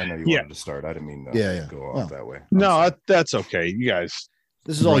 Gribbs. I know you wanted to start. I didn't mean to go off that way. That's okay. You guys.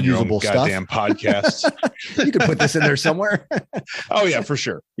 This is all usable stuff. Goddamn podcast. You could put this in there somewhere. Oh yeah, for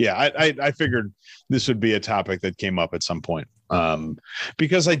sure. Yeah, I figured this would be a topic that came up at some point.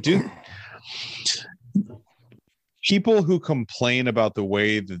 Because I do. People who complain about the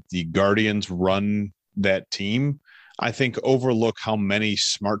way that the Guardians run that team, I think overlook how many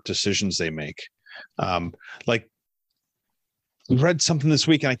smart decisions they make. Like. We read something this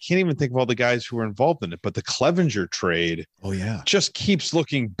week, and I can't even think of all the guys who were involved in it, but the Clevenger trade just keeps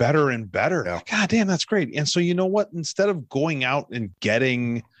looking better and better. Yeah. God damn, that's great. And so you know what? Instead of going out and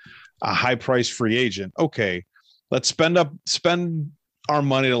getting a high-priced free agent, okay, let's spend our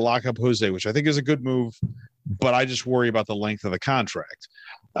money to lock up Jose, which I think is a good move, but I just worry about the length of the contract.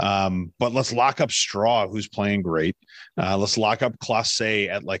 But let's lock up Straw, who's playing great. Let's lock up Clase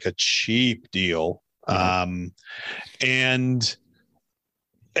at like a cheap deal. And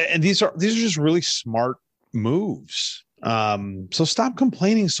these are just really smart moves. So stop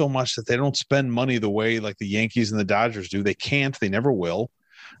complaining so much that they don't spend money the way like the Yankees and the Dodgers do. They can't, they never will.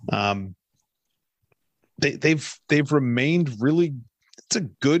 They've remained really, it's a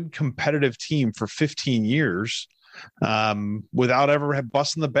good competitive team for 15 years, without ever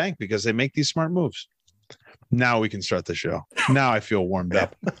busting the bank because they make these smart moves. Now we can start the show. Now I feel warmed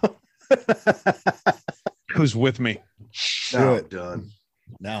up. Who's with me? Now I'm done.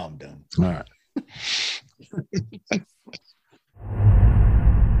 Now I'm done. All right.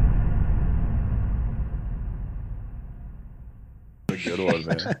 A good one,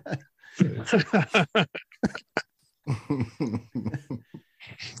 man.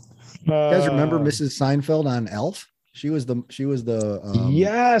 You guys remember Mrs. Seinfeld on Elf? She was the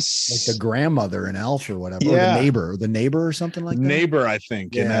yes, like the grandmother in Elf or whatever, or the neighbor or something like that. Neighbor, I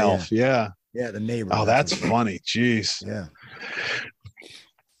think, in Elf. Yeah, the neighbor. Oh, that's funny. Jeez. Yeah.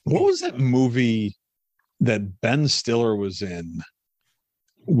 What was that movie that Ben Stiller was in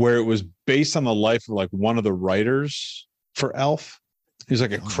where it was based on the life of like one of the writers for Elf? He's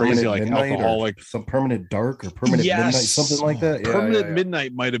like a crazy like alcoholic, some Permanent Dark or Permanent Midnight, something like that. Permanent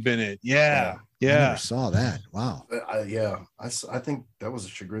Midnight might have been it. Yeah. I never saw that. Wow. I think that was a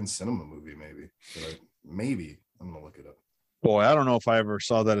Chagrin Cinema movie, maybe. Maybe I'm gonna look it up. Boy, I don't know if I ever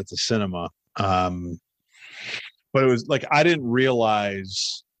saw that at the cinema. But it was like I didn't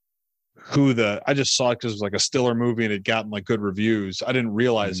realize I just saw it because it was like a Stiller movie and it gotten like good reviews. I didn't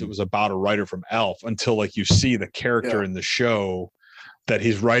realize it was about a writer from Elf until like you see the character in the show that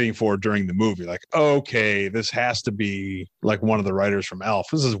he's writing for during the movie. Like, okay, this has to be like one of the writers from Elf.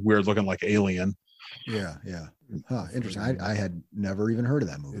 This is weird looking like Alien. Yeah. Huh, interesting. I had never even heard of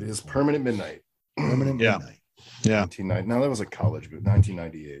that movie. It is Permanent Midnight. Permanent Midnight. Yeah. 1990. Now that was a college movie,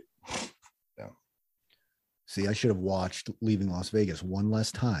 1998. Yeah. See, I should have watched Leaving Las Vegas one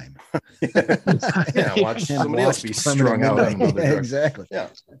less time. Watch somebody else be strung out. Exactly. Yeah.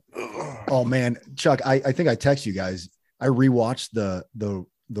 Oh man, Chuck, I think I text you guys. I rewatched the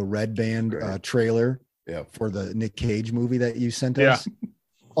Red Band trailer for the Nick Cage movie that you sent us.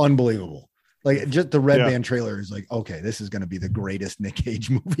 Unbelievable. Like just the Red Band trailer is like, okay, this is going to be the greatest Nick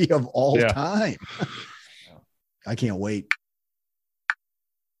Cage movie of all time. I can't wait.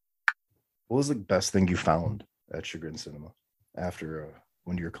 What was the best thing you found at Chagrin Cinema after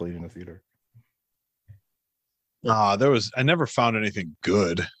when you were cleaning the theater? I never found anything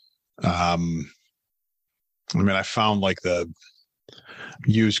good. I mean, I found like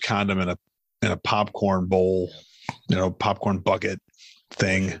used condom in a popcorn bowl, popcorn bucket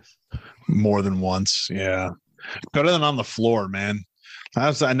thing more than once. Yeah. Better than on the floor, man.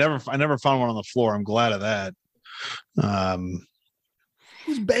 I never found one on the floor. I'm glad of that.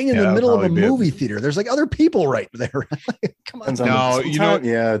 Who's banging in the middle of a movie theater? There's like other people right there. Come on. No,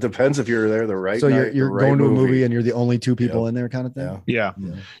 yeah, it depends if you're there the right. So you're going to a movie and you're the only two people in there, kind of thing. Yeah.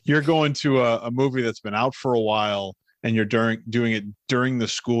 You're going to a movie that's been out for a while, and you're doing it during the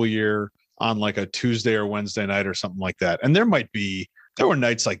school year on like a Tuesday or Wednesday night or something like that. And there were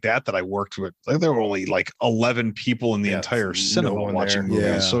nights like that I worked with. Like, there were only like 11 people in the entire cinema watching movies.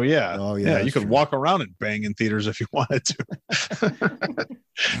 Yeah. So you could walk around and bang in theaters if you wanted to.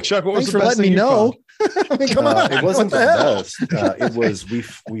 Chuck, what was the best thing you found? I mean, come on. It wasn't the best. It was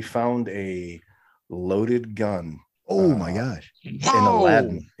we found a loaded gun. Oh my gosh! In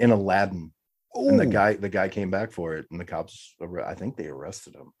Aladdin. Oh. And the guy came back for it, and the cops, I think they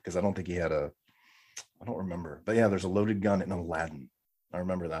arrested him because I don't think he had I don't remember, but yeah, there's a loaded gun in Aladdin. I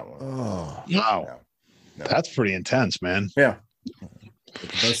remember that one. Oh wow, that's pretty intense, man. Yeah.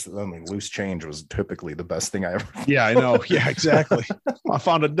 Loose change was typically the best thing I ever. Yeah, I know. Yeah, exactly. I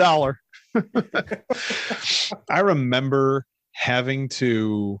found $1. I remember having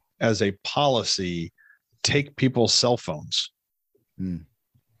to, as a policy, take people's cell phones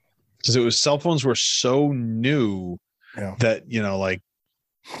because cell phones were so new that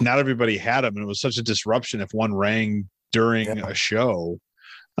not everybody had them, and it was such a disruption if one rang during a show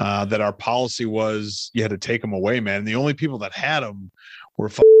that our policy was you had to take them away, man. And the only people that had them were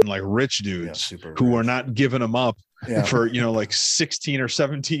like rich dudes who were not giving them up for 16 or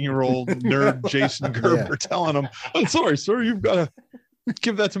 17-year-old nerd Jason Gerber telling them, "I'm sorry, sir, you've got to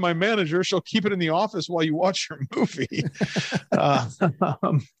give that to my manager. She'll keep it in the office while you watch your movie.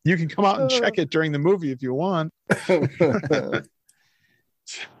 You can come out and check it during the movie if you want."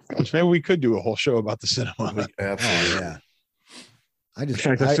 Maybe we could do a whole show about the cinema. Absolutely.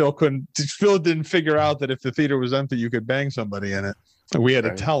 Phil didn't figure out that if the theater was empty, you could bang somebody in it. We had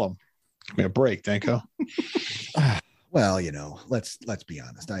to tell him. Give me a break, Danko. Well, let's be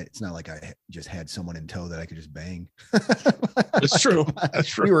honest. It's not like I just had someone in tow that I could just bang. It's true. That's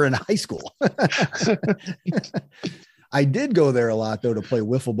true. We were in high school. I did go there a lot though to play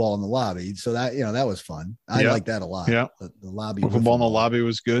wiffle ball in the lobby, so that that was fun. I like that a lot. Yeah, the lobby wiffle ball in the lobby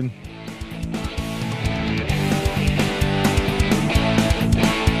was good.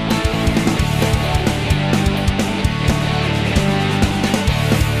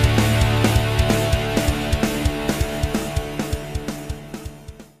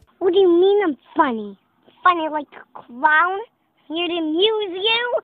 What do you mean I'm funny? Funny like a clown? You're the museum?